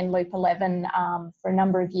using that in Loop 11 for a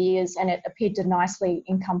number of years, and it appeared to nicely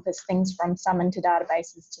encompass things from Summon to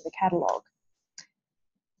databases to the catalogue.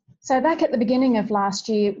 So back at the beginning of last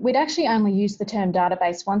year, we'd actually only used the term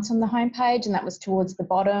database once on the homepage, and that was towards the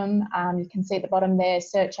bottom. You can see at the bottom there,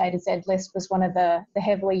 Search A to Z list was one of the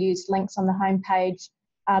heavily used links on the homepage,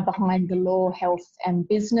 behind the law, health and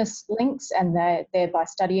business links, and the by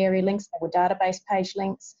study area links. They were database page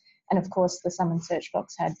links. And of course, the Summon search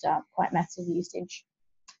box had quite massive usage.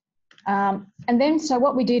 And then, so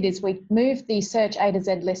what we did is we moved the Search A to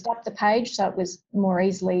Z list up the page so it was more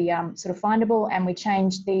easily sort of findable, and we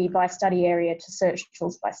changed the by study area to Search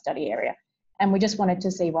Tools by study area. And we just wanted to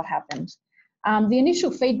see what happened. The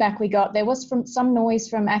initial feedback we got, there was some noise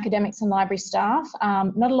from academics and library staff,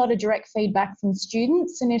 not a lot of direct feedback from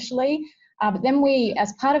students initially, but then we,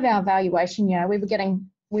 as part of our evaluation, you know,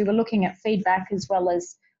 we were looking at feedback as well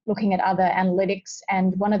as looking at other analytics,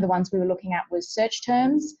 and one of the ones we were looking at was search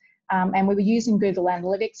terms, and we were using Google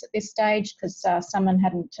Analytics at this stage because someone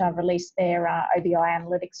hadn't released their OBI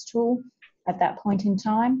analytics tool at that point in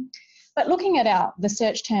time. But looking at the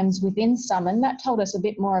search terms within Summon, that told us a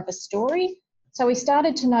bit more of a story. So we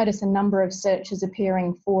started to notice a number of searches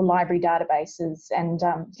appearing for library databases, and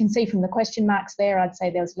you can see from the question marks there, I'd say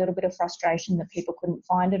there was a little bit of frustration that people couldn't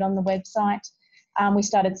find it on the website. We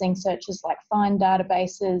started seeing searches like find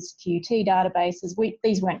databases, QT databases.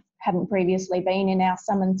 These hadn't previously been in our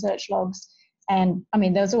Summon search logs. And I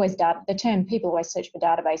mean, there was always the term people always search for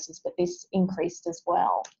databases, but this increased as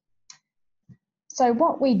well. So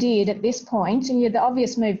what we did at this point, and the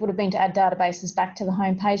obvious move would have been to add databases back to the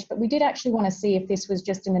homepage, but we did actually want to see if this was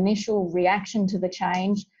just an initial reaction to the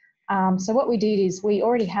change. So what we did is we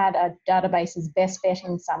already had a databases best bet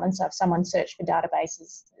in Summon. So if someone searched for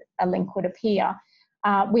databases, a link would appear.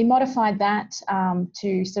 We modified that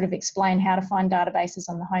to sort of explain how to find databases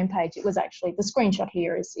on the homepage. It was actually, the screenshot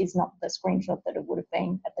here is not the screenshot that it would have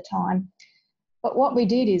been at the time. But what we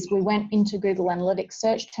did is we went into Google Analytics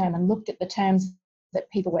search term and looked at the terms that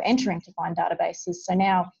people were entering to find databases. So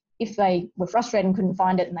now if they were frustrated and couldn't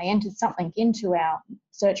find it and they entered something into our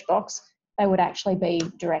search box, they would actually be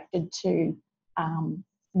directed to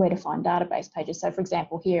where to find database pages. So for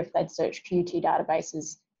example, here, if they'd searched QT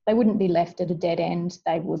databases, they wouldn't be left at a dead end.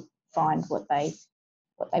 They would find what they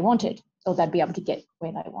wanted, or they'd be able to get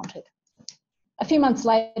where they wanted. A few months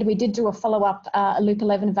later, we did do a follow-up Loop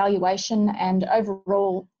 11 evaluation, and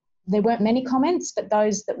overall, there weren't many comments, but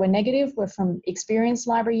those that were negative were from experienced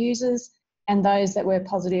library users, and those that were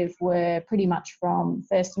positive were pretty much from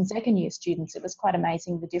first and second year students. It was quite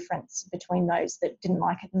amazing the difference between those that didn't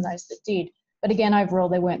like it and those that did. But again, overall,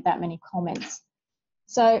 there weren't that many comments.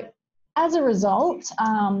 So as a result,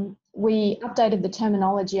 we updated the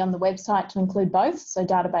terminology on the website to include both, so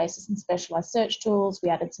databases and specialised search tools. We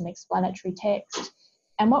added some explanatory text.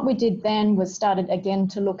 And what we did then was started again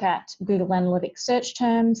to look at Google Analytics search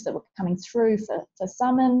terms that were coming through for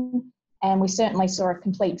Summon. And we certainly saw a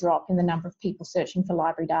complete drop in the number of people searching for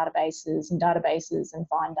library databases and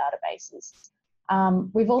find databases.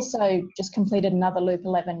 We've also just completed another Loop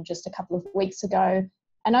 11 just a couple of weeks ago.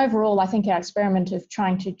 And overall, I think our experiment of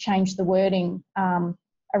trying to change the wording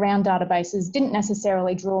around databases didn't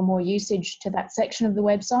necessarily draw more usage to that section of the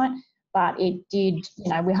website, but it did, you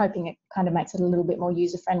know, we're hoping it kind of makes it a little bit more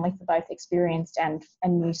user-friendly for both experienced and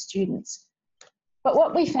new students. But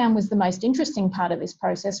what we found was the most interesting part of this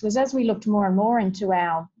process was as we looked more and more into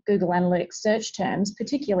our Google Analytics search terms,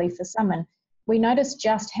 particularly for Summon, we noticed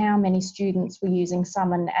just how many students were using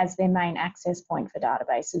Summon as their main access point for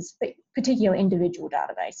databases, particular individual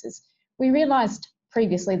databases. We realised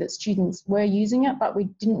previously that students were using it, but we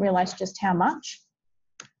didn't realise just how much.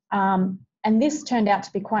 And this turned out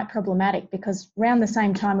to be quite problematic because around the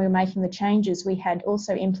same time we were making the changes, we had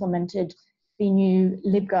also implemented the new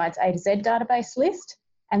LibGuides A to Z database list,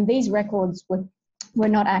 and these records were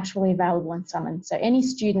not actually available in Summon. So any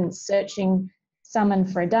students searching Summon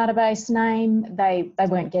for a database name, they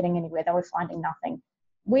weren't getting anywhere, they were finding nothing.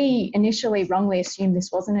 We initially wrongly assumed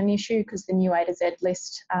this wasn't an issue because the new A to Z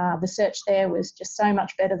list, the search there was just so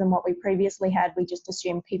much better than what we previously had. We just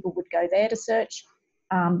assumed people would go there to search,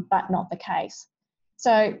 but not the case.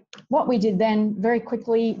 So what we did then very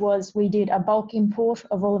quickly was we did a bulk import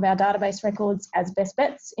of all of our database records as best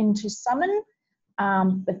bets into Summon.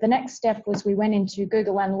 But the next step was we went into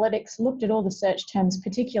Google Analytics, looked at all the search terms,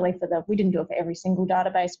 particularly we didn't do it for every single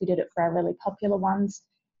database, we did it for our really popular ones.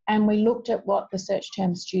 And we looked at what the search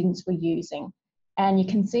terms students were using. And you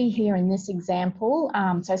can see here in this example,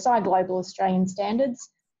 so SCI Global Australian Standards,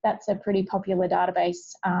 that's a pretty popular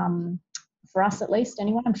database for us at least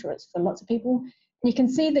anyway, I'm sure it's for lots of people. And you can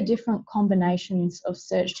see the different combinations of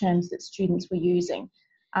search terms that students were using.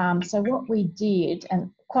 So what we did,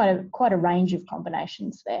 and quite a range of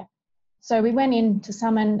combinations there. So we went into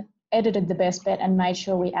Summon, edited the best bet and made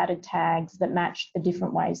sure we added tags that matched the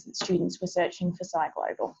different ways that students were searching for SCI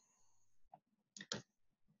Global.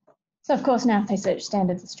 So of course now if they search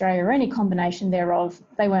Standards Australia or any combination thereof,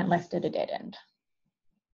 they weren't left at a dead end.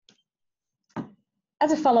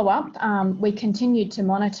 As a follow-up, we continued to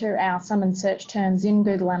monitor our Summon search terms in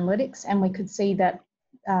Google Analytics, and we could see that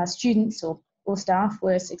students or staff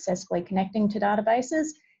were successfully connecting to databases,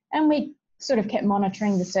 and we sort of kept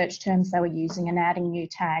monitoring the search terms they were using and adding new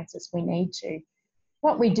tags as we need to.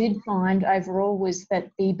 What we did find overall was that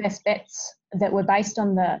the best bets that were based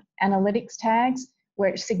on the analytics tags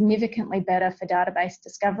were significantly better for database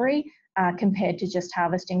discovery compared to just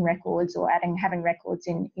harvesting records or having records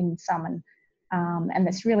in Summon. And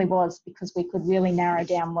this really was because we could really narrow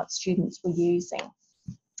down what students were using.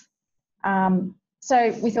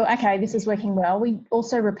 So we thought, okay, this is working well. We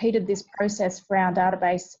also repeated this process for our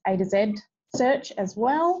database A to Z search as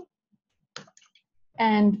well.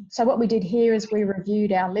 And so what we did here is we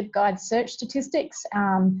reviewed our LibGuide search statistics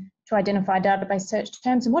to identify database search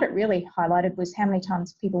terms. And what it really highlighted was how many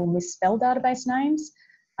times people misspell database names.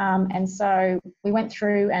 And so we went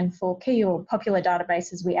through, and for key or popular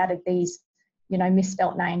databases, we added these,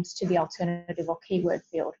 misspelt names to the alternative or keyword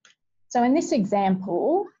field. So in this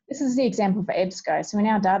example, this is the example for EBSCO. So in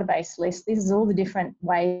our database list, this is all the different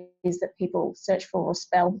ways that people search for or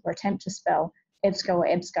spell or attempt to spell EBSCO or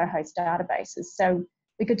EBSCO host databases. So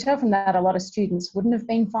we could tell from that a lot of students wouldn't have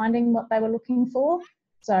been finding what they were looking for.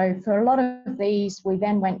 So for a lot of these, we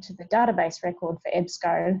then went to the database record for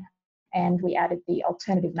EBSCO and we added the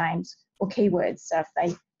alternative names or keywords. So if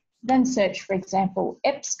they then search, for example,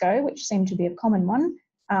 EBSCO, which seemed to be a common one,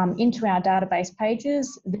 into our database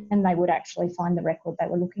pages, then they would actually find the record they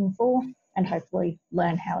were looking for and hopefully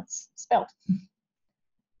learn how it's spelled.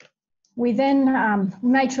 We then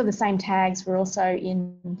made sure the same tags were also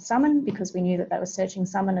in Summon because we knew that they were searching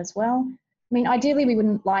Summon as well. I mean, ideally, we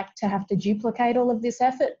wouldn't like to have to duplicate all of this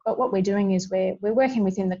effort, but what we're doing is we're working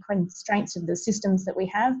within the constraints of the systems that we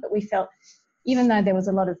have, but we felt even though there was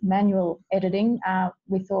a lot of manual editing,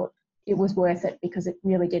 we thought it was worth it because it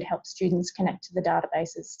really did help students connect to the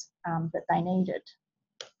databases that they needed.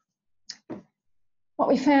 What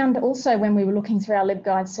we found also when we were looking through our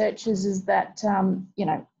LibGuide searches is that,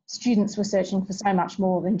 students were searching for so much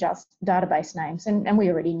more than just database names. And we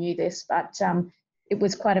already knew this, but it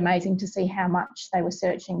was quite amazing to see how much they were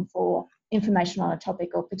searching for information on a topic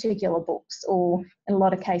or particular books, or in a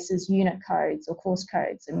lot of cases, unit codes or course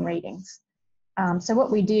codes and readings. So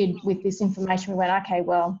what we did with this information, we went, okay,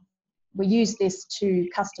 well, we use this to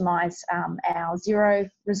customise our 0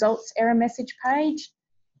 results error message page.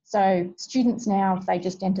 So students now, if they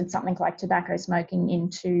just entered something like tobacco smoking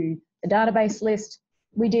into the database list,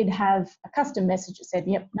 we did have a custom message that said,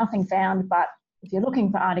 yep, nothing found, but if you're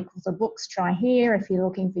looking for articles or books, try here. If you're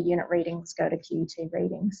looking for unit readings, go to QUT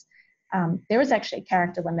readings. There is actually a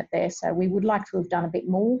character limit there, so we would like to have done a bit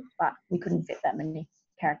more, but we couldn't fit that many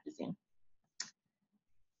characters in.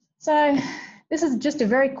 So this is just a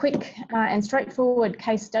very quick and straightforward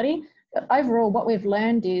case study. But overall, what we've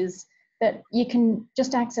learned is that you can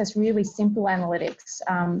just access really simple analytics,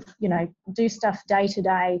 do stuff day to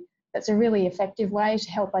day. That's a really effective way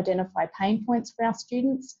to help identify pain points for our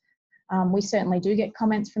students. We certainly do get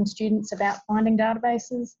comments from students about finding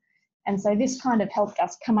databases. And so this kind of helped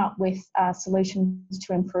us come up with solutions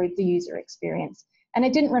to improve the user experience. And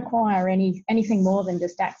it didn't require anything more than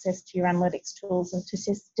just access to your analytics tools and to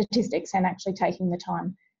statistics and actually taking the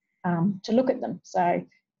time to look at them. So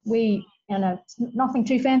it's nothing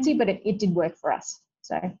too fancy, but it did work for us.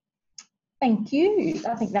 So thank you.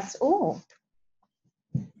 I think that's all.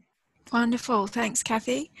 Wonderful. Thanks,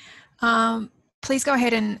 Cathy. Please go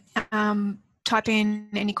ahead and type in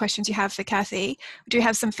any questions you have for Cathy. We do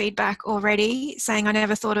have some feedback already saying I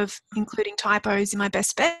never thought of including typos in my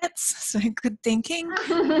best bets, so good thinking.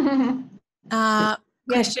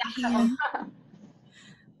 Question here.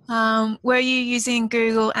 Were you using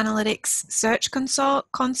Google Analytics Search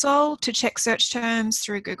Console to check search terms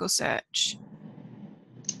through Google Search?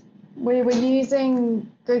 We were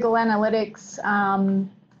using Google Analytics,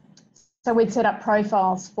 so we'd set up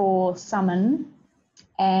profiles for Summon,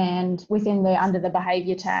 and within there, under the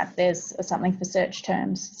behaviour tab, there's something for search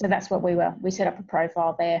terms. So that's what we set up a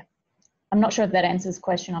profile there. I'm not sure if that answers the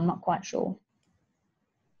question. I'm not quite sure.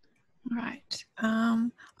 Right. I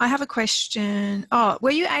have a question.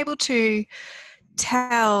 Were you able to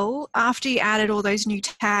tell, after you added all those new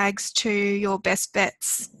tags to your best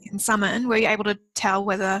bets in Summon, were you able to tell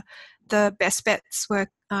whether the best bets were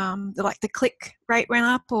the click rate went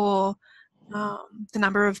up, or the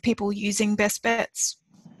number of people using best bets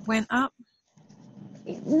went up?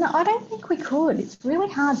 No, I don't think we could. It's really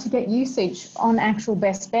hard to get usage on actual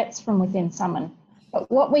best bets from within Summon. But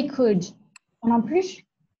what we could, and I'm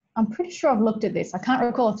pretty sure I've looked at this, I can't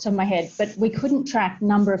recall off the top of my head, but we couldn't track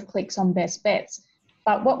number of clicks on best bets.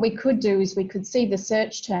 But what we could do is we could see the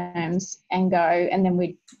search terms and go, and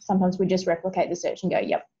then sometimes we just replicate the search and go,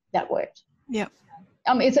 yep, that worked. Yep.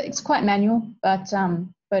 It's quite manual, but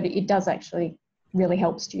it does actually really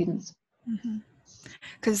help students.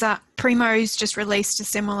 Because Primo's just released a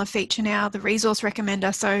similar feature now, the resource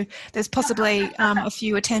recommender. So there's possibly a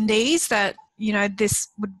few attendees that you know, this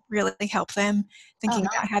would really help them thinking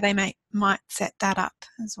about how they might set that up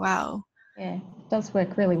as well. Yeah, it does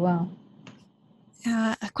work really well.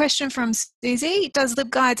 A question from Suzy. Does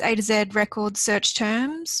LibGuides A to Z record search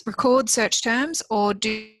terms, or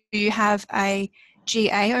do you have a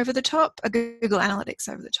GA over the top, a Google Analytics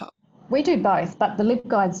over the top? We do both, but the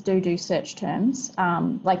LibGuides do search terms.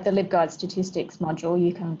 Like the LibGuide statistics module,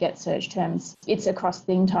 you can get search terms. It's across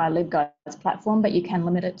the entire LibGuides platform, but you can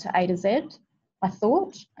limit it to A to Z, I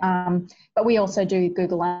thought. But we also do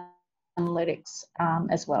Google Analytics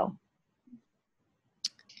as well.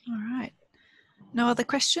 All right. No other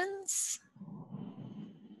questions?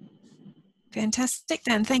 Fantastic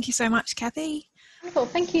then. Thank you so much, Cathy. Wonderful,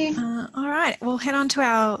 thank you. All right, we'll head on to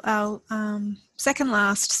our second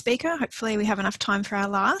last speaker. Hopefully we have enough time for our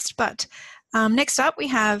last, but next up we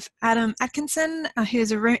have Adam Atkinson,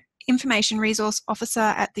 who's a Information Resource Officer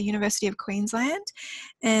at the University of Queensland.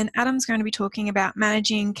 And Adam's going to be talking about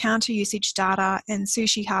managing counter usage data and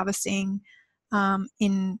SUSHI harvesting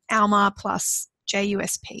in Alma plus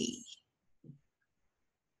JUSP.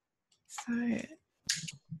 So,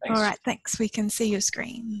 Thanks. All right, thanks. We can see your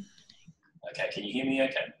screen. Okay, can you hear me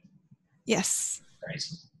okay? Yes. Great.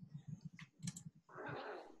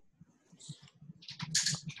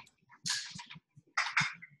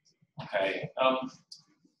 Okay, I'm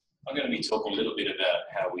going to be talking a little bit about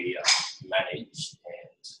how we manage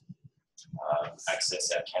and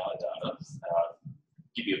access our counter data.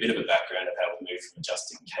 Give you a bit of a background of how we moved from a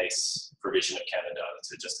just-in-case provision of counter data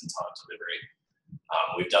to just-in-time delivery.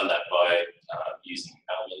 We've done that by using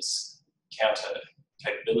Alma's counter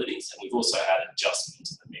capabilities, and we've also added JUSP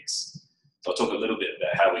into the mix. So I'll talk a little bit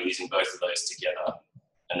about how we're using both of those together,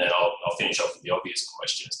 and then I'll finish off with the obvious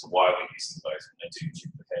question as to why we're using both when they do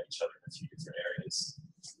duplicate each other in a few different areas.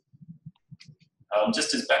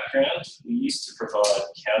 Just as background, we used to provide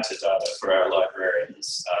counter data for our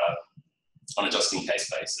librarians on a just-in-case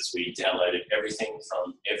basis. We downloaded everything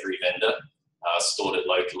from every vendor, stored it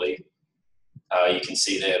locally. You can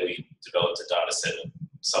see there we developed a data set of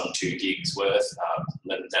some 2 gigs worth,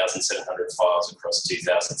 11,700 files across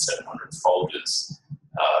 2,700 folders.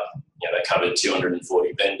 They covered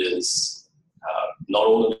 240 vendors. Not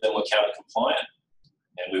all of them were counter compliant,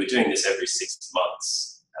 and we were doing this every 6 months.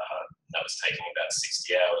 That was taking about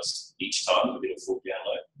 60 hours each time, a bit of full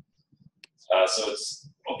download. So it's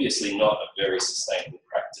obviously not a very sustainable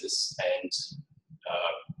practice, and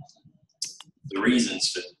the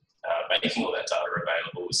reasons for making all that data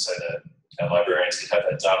available was so that our librarians could have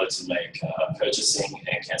that data to make purchasing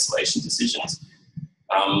and cancellation decisions.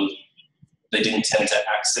 They didn't tend to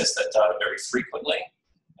access that data very frequently.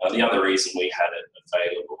 The other reason we had it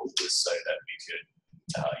available was so that we could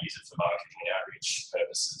use it for marketing and outreach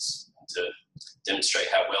purposes to demonstrate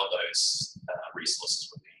how well those resources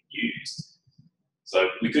were being used. So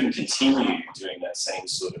we couldn't continue doing that same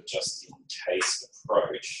sort of just-in-case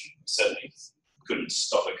approach. Certainly couldn't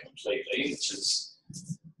stop it completely, which is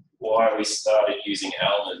why we started using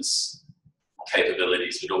Alma's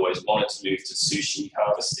capabilities. We'd always wanted to move to SUSHI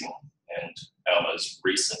harvesting, and Alma's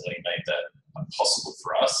recently made that possible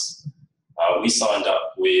for us. We signed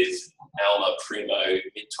up with Alma primo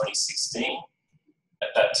mid-2016. At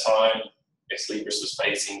that time, Ex Libris was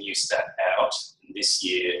phasing UStat out, and this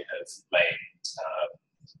year have made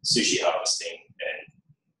SUSHI harvesting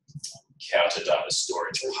and counter data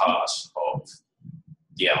storage part of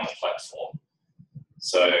the Alma platform.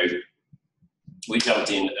 So we jumped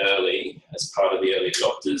in early as part of the early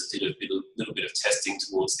adopters, did a little bit of testing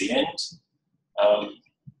towards the end.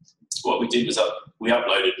 What we did was we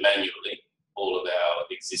uploaded manually all of our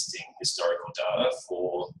existing historical data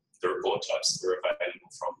for the report types that were available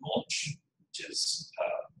from launch, which is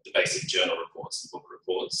the basic journal reports and book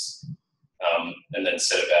reports, and then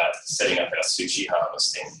set about setting up our SUSHI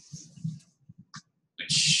harvesting,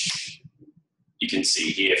 which you can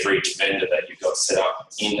see here for each vendor that you've got set up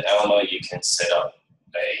in Alma. You can set up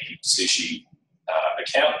a SUSHI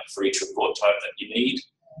account for each report type that you need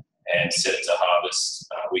and set it to harvest.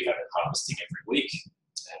 We have it harvesting every week,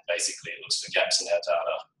 and basically it looks for gaps in our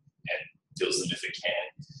data and fills them if it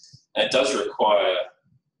can. And it does require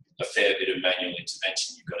a fair bit of manual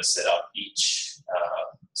intervention. You've got to set up each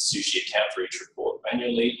SUSHI account for each report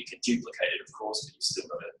manually. You can duplicate it, of course, but you've still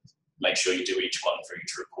got to make sure you do each one for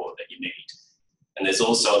each report that you need. And there's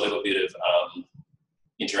also a little bit of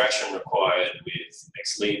interaction required with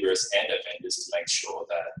Ex Libris and our vendors to make sure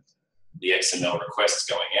that the XML requests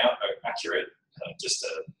going out are accurate. Just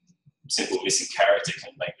a simple missing character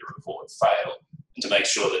can make the report fail, and to make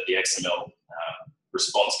sure that the XML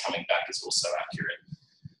response coming back is also accurate.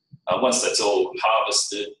 Once that's all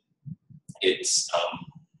harvested, it's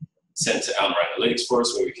sent to Alma Analytics for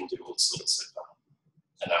us, where we can do all sorts of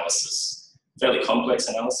analysis, fairly complex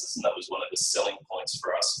analysis, and that was one of the selling points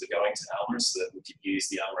for us for going to Alma, so that we could use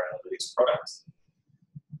the Alma Analytics product.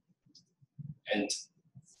 And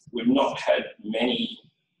we've not had many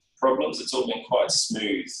problems. It's all been quite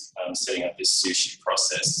smooth setting up this SUSHI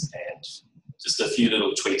process, and just a few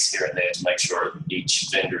little tweaks here and there to make sure each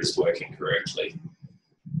vendor is working correctly.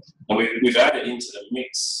 And we've added into the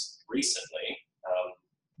mix recently,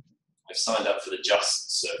 we've signed up for the JUSP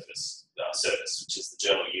service, which is the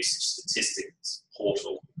Journal Usage Statistics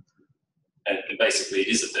Portal. And basically it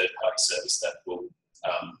is a third-party service that will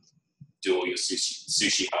do all your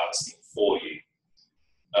SUSHI harvesting for you.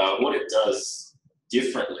 What it does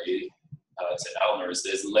differently to Alma is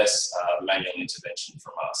there's less manual intervention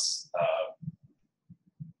from us.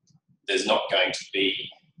 There's not going to be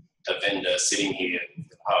a vendor sitting here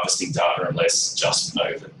harvesting data unless JUSP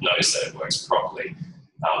knows that it works properly.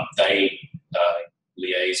 They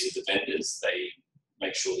liaise with the vendors, they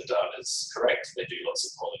make sure the data is correct, they do lots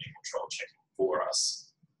of quality control checking for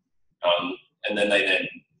us. And then they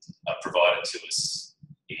provide it to us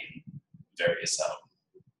in various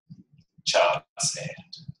charts and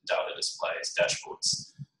data displays,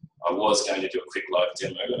 dashboards. I was going to do a quick live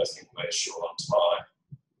demo, but I think we're short on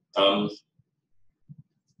time.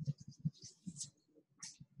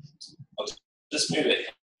 I'll just move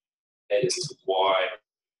ahead as to why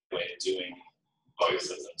we're doing both of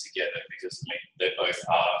them together, because I mean, they both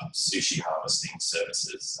are SUSHI harvesting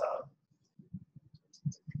services.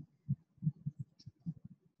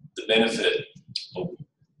 The benefit,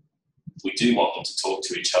 we do want them to talk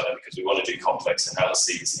to each other because we want to do complex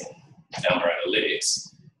analyses in Alma Analytics.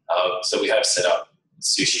 So we have set up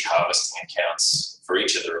SUSHI harvesting accounts for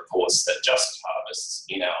each of the reports that JUSP harvests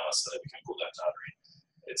in Alma so that we can pull that data in.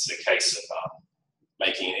 It's a case of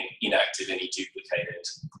making inactive any duplicated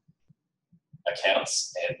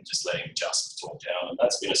accounts and just letting JUSP talk down. And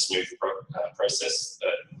that's been a smooth process.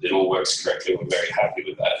 It all works correctly. We're very happy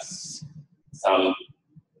with that.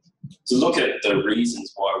 To look at the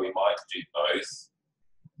reasons why we might do both,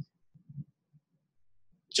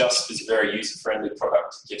 JUSP is a very user-friendly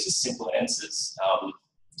product. It gives us simple answers.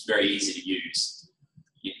 It's very easy to use.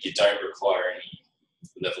 You don't require any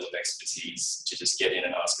level of expertise to just get in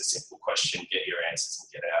and ask a simple question, get your answers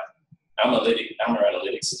and get out. Alma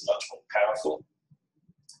Analytics is much more powerful,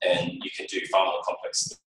 and you can do far more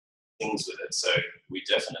complex things with it. So we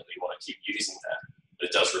definitely want to keep using that, but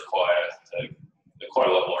it does require quite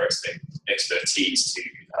a lot more expertise to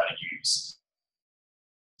use.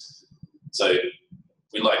 So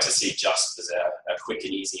we like to see JUSP as our quick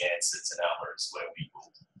and easy answers, and Alma is where we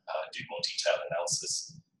will do more detailed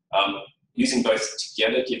analysis. Using both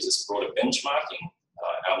together gives us broader benchmarking.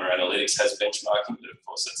 Alma Analytics has benchmarking, but of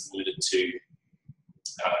course that's limited to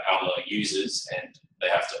Alma users, and they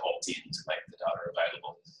have to opt in to make the data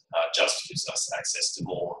available. JUSP gives us access to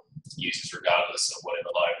more users regardless of whatever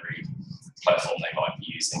library platform they might be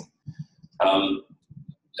using.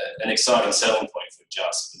 An exciting selling point for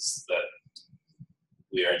JUSP is that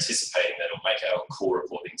we are anticipating that it'll make our core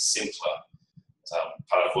reporting simpler.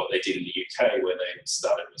 Part of what they did in the UK, where they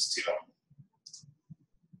started, was to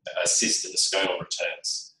assist in the SCONAL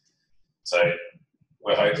returns. So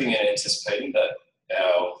we're hoping and anticipating that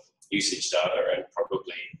our usage data and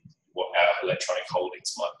probably what our electronic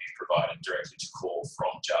holdings might be provided directly to core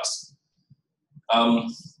from JUSP.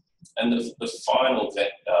 And the final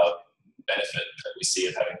benefit that we see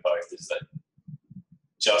of having both is that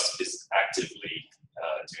JUSP is actively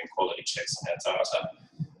doing quality checks on our data.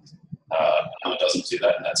 Alma doesn't do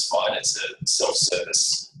that, and that's fine. It's a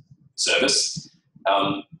self-service service.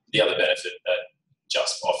 The other benefit that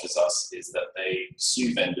JUSP offers us is that they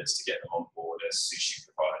sue vendors to get them on board as SUSHI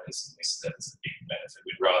providers. And we see that as a big benefit.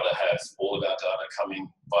 We'd rather have all of our data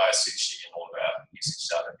coming via SUSHI and all of our usage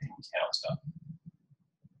data being counter.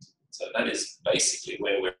 So that is basically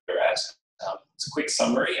where we're at. It's a quick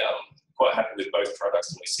summary. Quite happy with both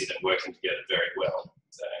products, and we see them working together very well.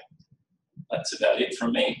 So that's about it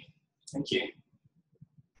from me. Thank you.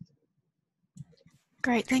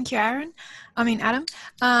 Great, thank you, Adam.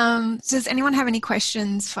 So does anyone have any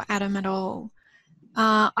questions for Adam at all?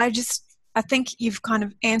 I think you've kind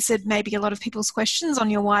of answered maybe a lot of people's questions on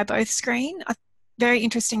your why both screen. Very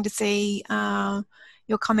interesting to see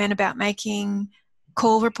your comment about making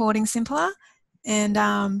call reporting simpler, and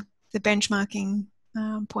the benchmarking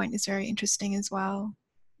point is very interesting as well.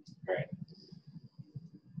 Great.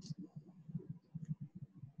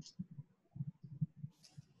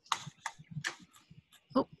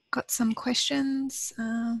 Oh, got some questions.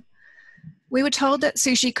 We were told that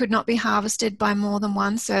sushi could not be harvested by more than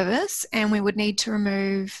one service, and we would need to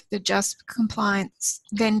remove the JUSP compliance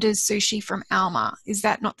vendors sushi from Alma. Is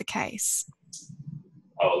that not the case?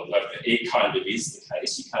 Oh, it kind of is the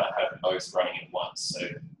case. You can't have both running at once. So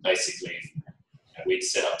basically, we'd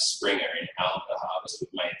set up Springer in Alma to harvest. We've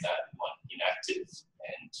made that one inactive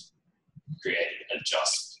and created a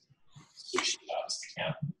JUSP sushi harvest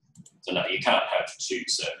account. So no, you can't have two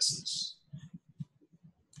services.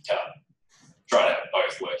 You can't try to have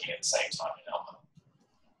both working at the same time in Alma.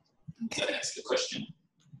 Okay. Does that answer the question?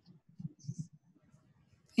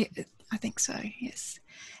 Yeah, I think so, yes.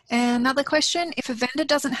 And another question, if a vendor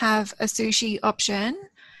doesn't have a sushi option,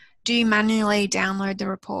 do you manually download the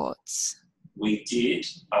reports? We did.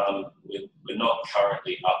 We're not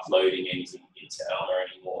currently uploading anything into Alma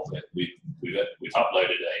anymore, but we've uploaded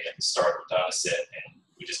a historical data set, and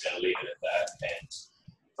we're just going to leave it at that. And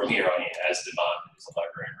from here on in, as demanded, if the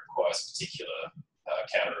librarian requires a particular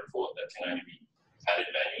counter report that can only be added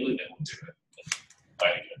manually, then we'll do it.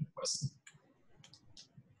 Only do it requested.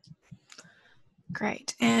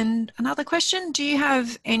 Great. And another question, do you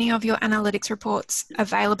have any of your analytics reports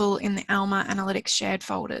available in the Alma Analytics shared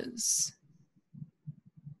folders?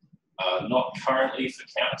 Not currently for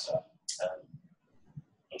counter.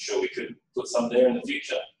 I'm sure we could put some there in the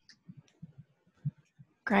future.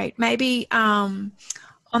 Great. Maybe on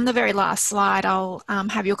the very last slide, I'll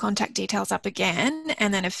have your contact details up again.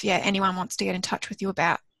 And then if anyone wants to get in touch with you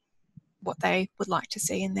about what they would like to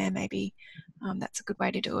see in there, maybe that's a good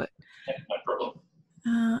way to do it. Yeah, no problem.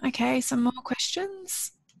 Okay, some more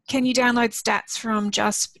questions. Can you download stats from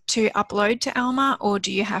JUSP to upload to Alma, or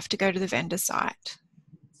do you have to go to the vendor site?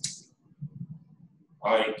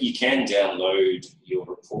 You can download your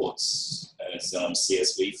reports as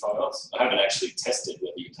CSV files. I haven't actually tested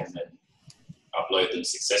whether you can then upload them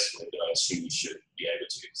successfully, but I assume you should be able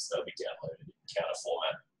to, because they'll be downloaded in counter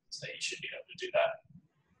format, so you should be able to do that.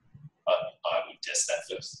 But I would test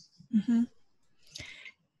that first. Mm-hmm.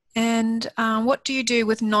 And what do you do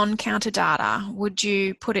with non-counter data? Would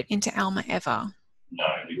you put it into Alma ever? No,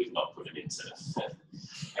 we would not put it into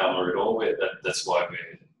Alma at all. That's why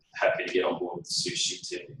we're happy to get on board with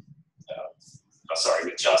SUSHI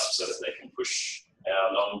with JUSP, so that they can push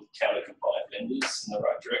our non-counter compliant vendors in the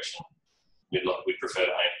right direction. We'd prefer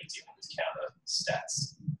to only deal with counter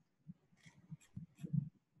stats.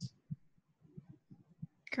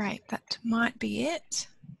 Great, that might be it.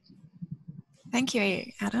 Thank you,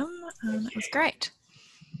 Adam. That was great.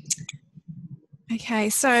 Okay,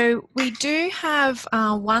 so we do have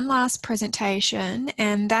one last presentation,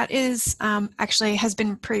 and that is actually has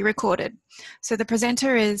been pre-recorded. So the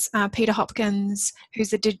presenter is Peta Hopkins, who's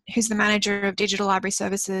the manager of Digital Library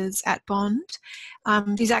Services at Bond.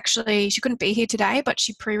 She couldn't be here today, but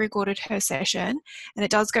she pre-recorded her session, and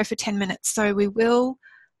it does go for 10 minutes. So we will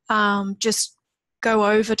just go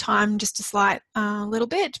over time just a slight little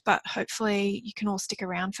bit, but hopefully you can all stick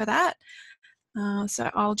around for that. So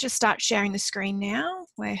I'll just start sharing the screen now,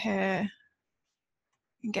 where her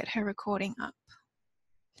and get her recording up.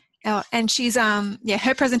 Oh, and she's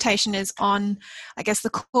her presentation is on, I guess,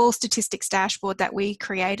 the call statistics dashboard that we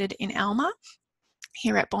created in Alma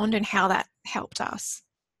here at Bond and how that helped us.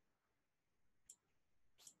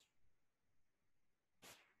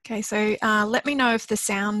 Okay, so let me know if the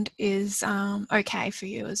sound is okay for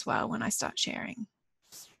you as well when I start sharing.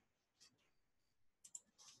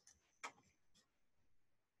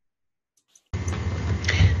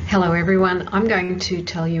 Hello everyone, I'm going to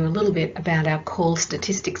tell you a little bit about our call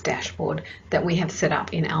statistics dashboard that we have set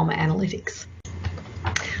up in Alma Analytics.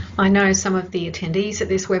 I know some of the attendees at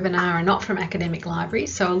this webinar are not from academic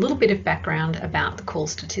libraries, so a little bit of background about the call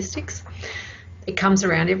statistics. It comes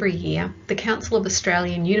around every year. The Council of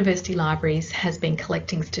Australian University Libraries has been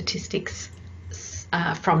collecting statistics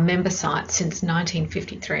from member sites since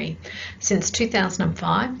 1953. Since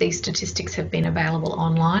 2005, these statistics have been available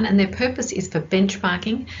online, and their purpose is for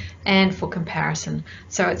benchmarking and for comparison.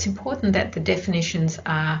 So it's important that the definitions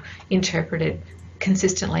are interpreted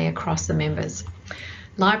consistently across the members.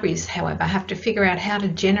 Libraries, however, have to figure out how to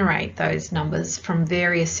generate those numbers from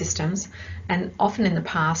various systems, and often in the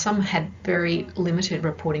past, some had very limited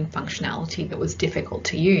reporting functionality that was difficult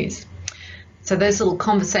to use. So those little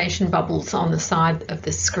conversation bubbles on the side of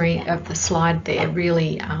the screen of the slide there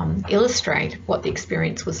really illustrate what the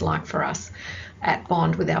experience was like for us at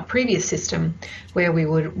Bond with our previous system, where we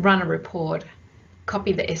would run a report,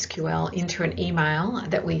 copy the SQL into an email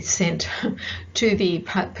that we sent to the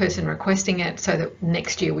person requesting it, so that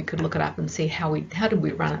next year we could look it up and see how did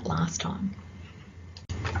we run it last time.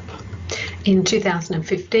 In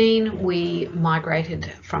 2015, we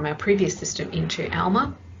migrated from our previous system into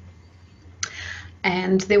Alma.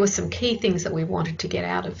 And there were some key things that we wanted to get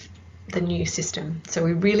out of the new system. So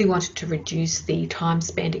we really wanted to reduce the time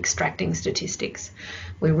spent extracting statistics.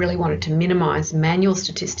 We really wanted to minimise manual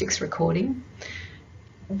statistics recording.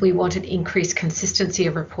 We wanted increased consistency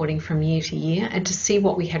of reporting from year to year and to see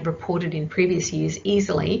what we had reported in previous years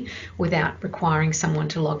easily without requiring someone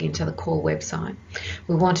to log into the CUL website.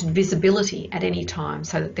 We wanted visibility at any time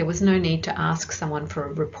so that there was no need to ask someone for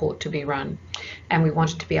a report to be run. And we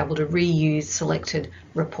wanted to be able to reuse selected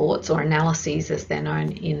reports or analyses, as they're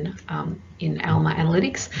known in Alma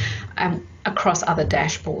Analytics, across other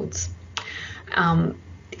dashboards.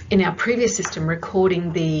 In our previous system,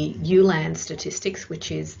 recording the ULAN statistics,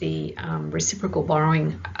 which is the reciprocal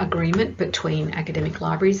borrowing agreement between academic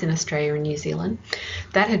libraries in Australia and New Zealand,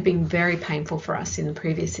 that had been very painful for us in the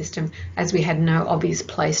previous system, as we had no obvious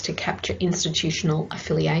place to capture institutional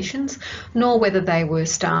affiliations, nor whether they were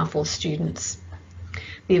staff or students.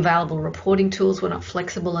 The available reporting tools were not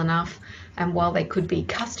flexible enough, and while they could be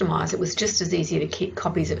customised, it was just as easy to keep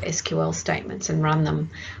copies of SQL statements and run them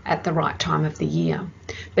at the right time of the year.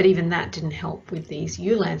 But even that didn't help with these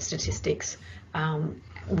ULAN statistics,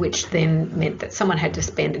 which then meant that someone had to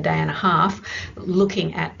spend a day and a half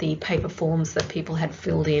looking at the paper forms that people had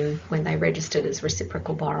filled in when they registered as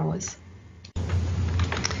reciprocal borrowers.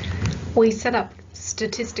 We set up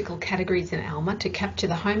statistical categories in Alma to capture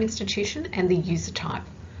the home institution and the user type,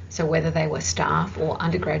 so whether they were staff or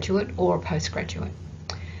undergraduate or postgraduate.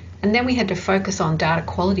 And then we had to focus on data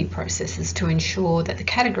quality processes to ensure that the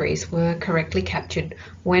categories were correctly captured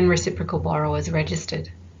when reciprocal borrowers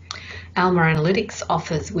registered. Alma Analytics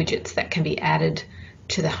offers widgets that can be added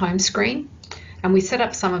to the home screen, and we set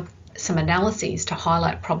up some analyses to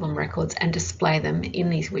highlight problem records and display them in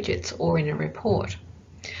these widgets or in a report.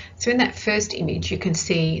 So in that first image, you can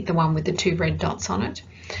see the one with the 2 red dots on it.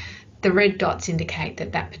 The red dots indicate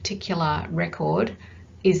that that particular record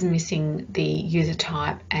is missing the user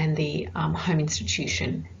type and the home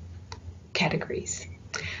institution categories.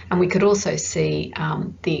 And we could also see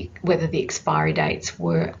whether the expiry dates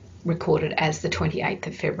were recorded as the 28th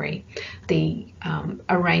of February. The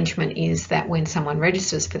arrangement is that when someone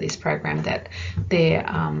registers for this program, that they're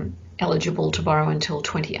eligible to borrow until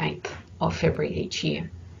 28th of February each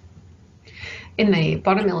year. In the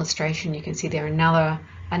bottom illustration, you can see there another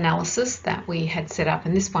analysis that we had set up,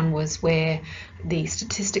 and this one was where the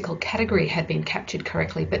statistical category had been captured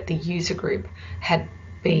correctly, but the user group had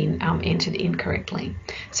been entered incorrectly.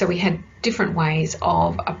 So we had different ways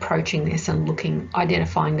of approaching this and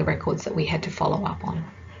identifying the records that we had to follow up on.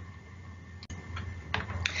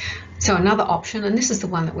 So another option, and this is the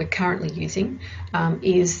one that we're currently using,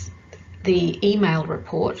 is the email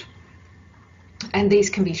report. And these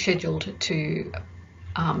can be scheduled to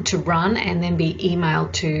run and then be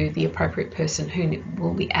emailed to the appropriate person who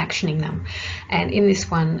will be actioning them. And in this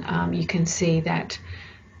one, you can see that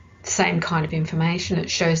same kind of information. It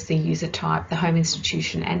shows the user type, the home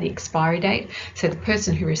institution, and the expiry date. So the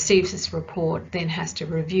person who receives this report then has to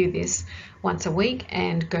review this once a week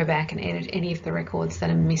and go back and edit any of the records that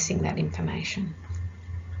are missing that information.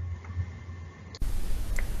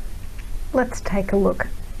 Let's take a look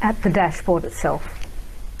at the dashboard itself.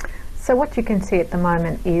 So what you can see at the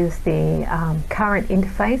moment is the current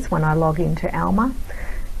interface when I log into Alma.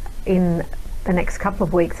 In the next couple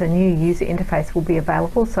of weeks, a new user interface will be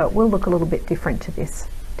available, so it will look a little bit different to this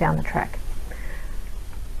down the track.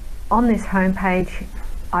 On this home page,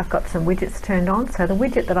 I've got some widgets turned on. So the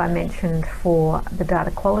widget that I mentioned for the data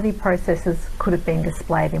quality processes could have been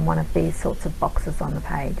displayed in one of these sorts of boxes on the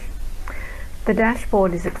page. The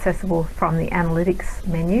dashboard is accessible from the Analytics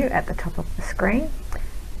menu at the top of the screen,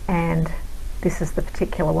 and this is the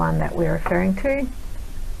particular one that we're referring to.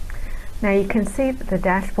 Now you can see that the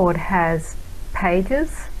dashboard has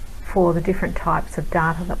pages for the different types of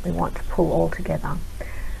data that we want to pull all together.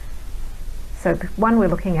 So the one we're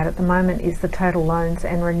looking at the moment is the total loans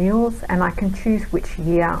and renewals, and I can choose which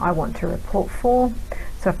year I want to report for.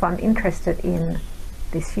 So if I'm interested in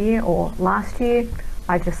this year or last year,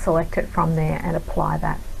 I just select it from there and apply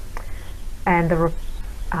that. And the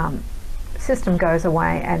system goes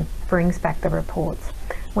away and brings back the reports.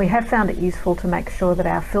 We have found it useful to make sure that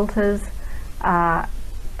our filters are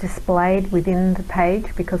displayed within the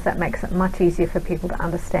page, because that makes it much easier for people to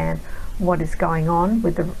understand what is going on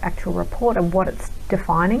with the actual report and what it's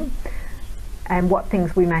defining, and what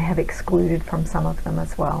things we may have excluded from some of them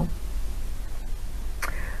as well.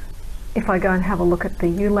 If I go and have a look at the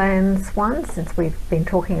ULANs one, since we've been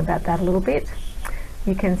talking about that a little bit,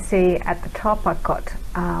 you can see at the top I've got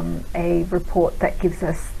a report that gives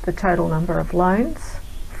us the total number of loans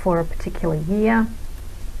for a particular year.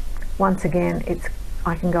 Once again,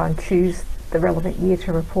 I can go and choose the relevant year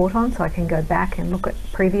to report on, so I can go back and look at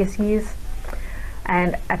previous years.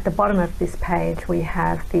 And at the bottom of this page we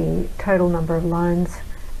have the total number of loans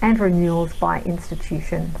and renewals by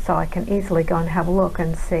institution, so I can easily go and have a look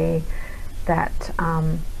and see that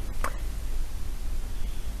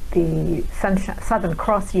the Southern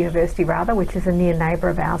Cross University, which is a near neighbour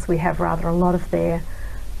of ours, we have rather a lot of their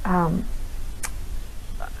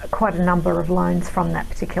quite a number of loans from that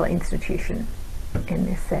particular institution in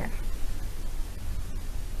this set.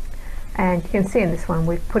 And you can see in this one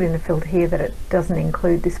we've put in a filter here that it doesn't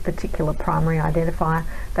include this particular primary identifier.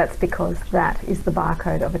 That's because that is the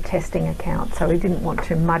barcode of a testing account, so we didn't want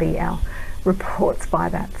to muddy our reports by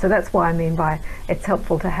that. So that's why I mean by it's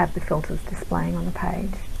helpful to have the filters displaying on the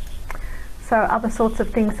page. So other sorts of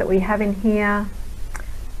things that we have in here,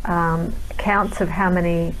 counts of how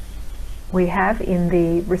many we have in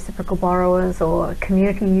the reciprocal borrowers or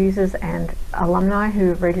community users and alumni who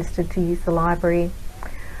have registered to use the library.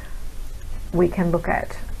 We can look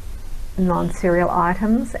at non-serial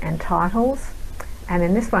items and titles, and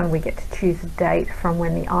in this one we get to choose a date from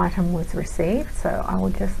when the item was received, so I will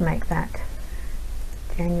just make that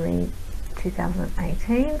January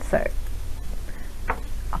 2018, so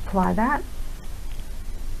apply that.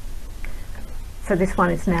 So this one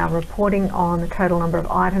is now reporting on the total number of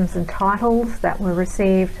items and titles that were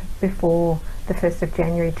received before the 1st of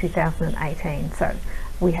January 2018. So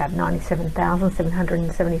we have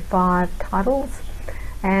 97,775 titles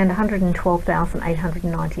and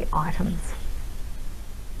 112,890 items.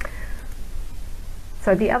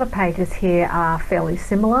 So the other pages here are fairly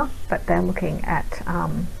similar, but they're looking at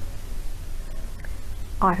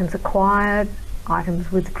items acquired,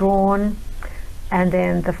 items withdrawn, and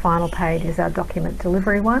then the final page is our document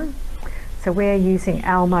delivery one. So we're using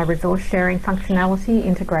Alma resource sharing functionality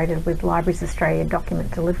integrated with Libraries Australia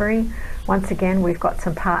document delivery. Once again, we've got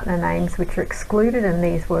some partner names which are excluded, and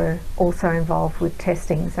these were also involved with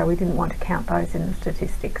testing, so we didn't want to count those in the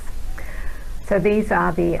statistics. So these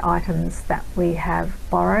are the items that we have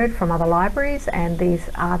borrowed from other libraries, and these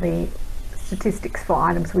are the statistics for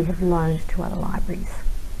items we have loaned to other libraries.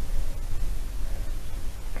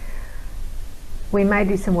 We may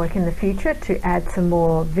do some work in the future to add some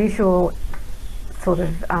more visual sort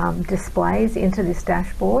of displays into this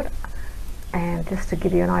dashboard, and just to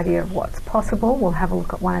give you an idea of what's possible, we'll have a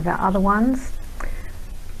look at one of our other ones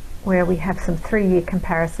where we have some 3-year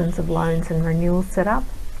comparisons of loans and renewals set up,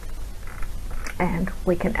 and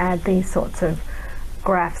we can add these sorts of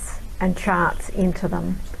graphs and charts into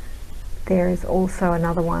them. There is also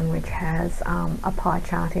another one which has a pie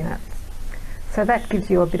chart in it. So that gives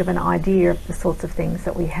you a bit of an idea of the sorts of things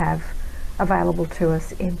that we have available to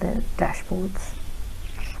us in the dashboards.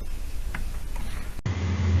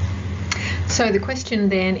 So the question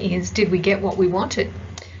then is, did we get what we wanted?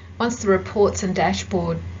 Once the reports and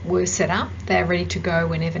dashboard were set up, they're ready to go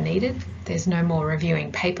whenever needed. There's no more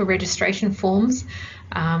reviewing paper registration forms.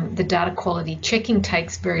 The data quality checking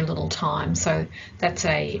takes very little time, so that's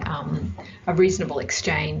a reasonable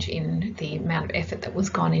exchange in the amount of effort that was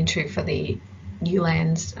gone into for the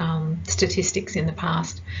ULAN's statistics in the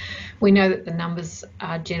past. We know that the numbers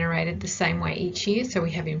are generated the same way each year, so we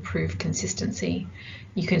have improved consistency.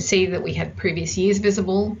 You can see that we have previous years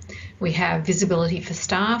visible. We have visibility for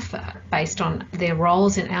staff based on their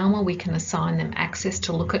roles in Alma. We can assign them access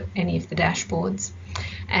to look at any of the dashboards,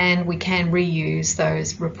 and we can reuse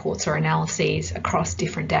those reports or analyses across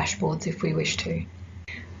different dashboards if we wish to.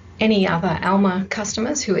 Any other Alma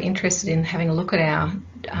customers who are interested in having a look at our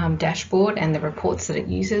dashboard and the reports that it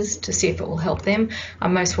uses to see if it will help them are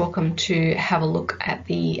most welcome to have a look at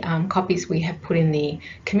the copies we have put in the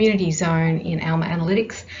community zone in Alma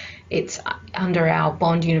Analytics. It's under our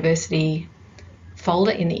Bond University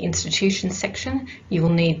folder in the institutions section. You will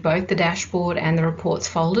need both the dashboard and the reports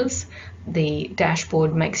folders. The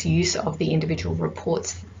dashboard makes use of the individual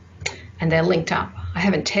reports and they're linked up. I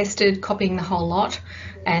haven't tested copying the whole lot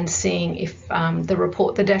and seeing if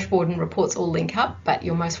the dashboard and reports all link up, but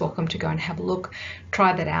you're most welcome to go and have a look,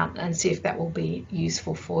 try that out and see if that will be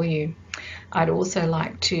useful for you. I'd also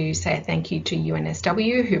like to say a thank you to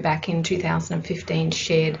UNSW, who back in 2015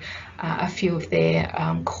 shared a few of their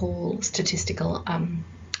core statistical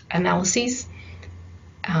analyses.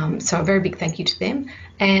 So a very big thank you to them.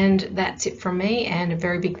 And that's it from me, and a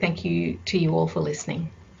very big thank you to you all for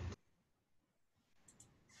listening.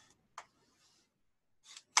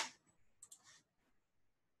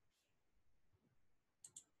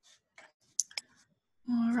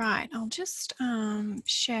 All right, I'll just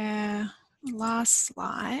share the last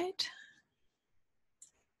slide.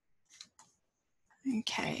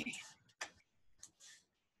 Okay.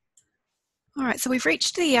 All right, so we've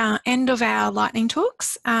reached the end of our lightning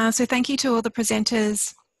talks. So thank you to all the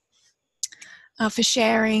presenters for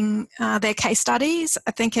sharing their case studies.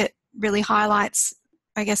 I think it really highlights,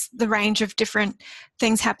 I guess, the range of different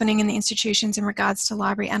things happening in the institutions in regards to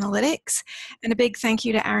library analytics. And a big thank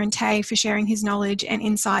you to Aaron Tay for sharing his knowledge and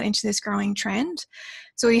insight into this growing trend.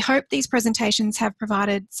 So we hope these presentations have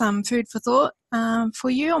provided some food for thought for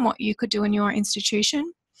you on what you could do in your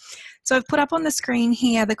institution. So I've put up on the screen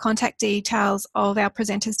here the contact details of our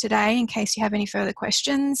presenters today in case you have any further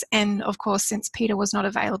questions. And of course, since Peta was not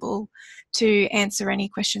available to answer any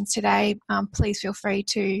questions today, please feel free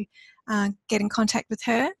to get in contact with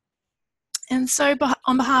her. And so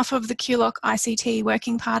on behalf of the QULOC ICT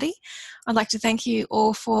Working Party, I'd like to thank you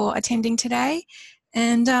all for attending today,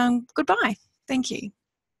 and goodbye. Thank you.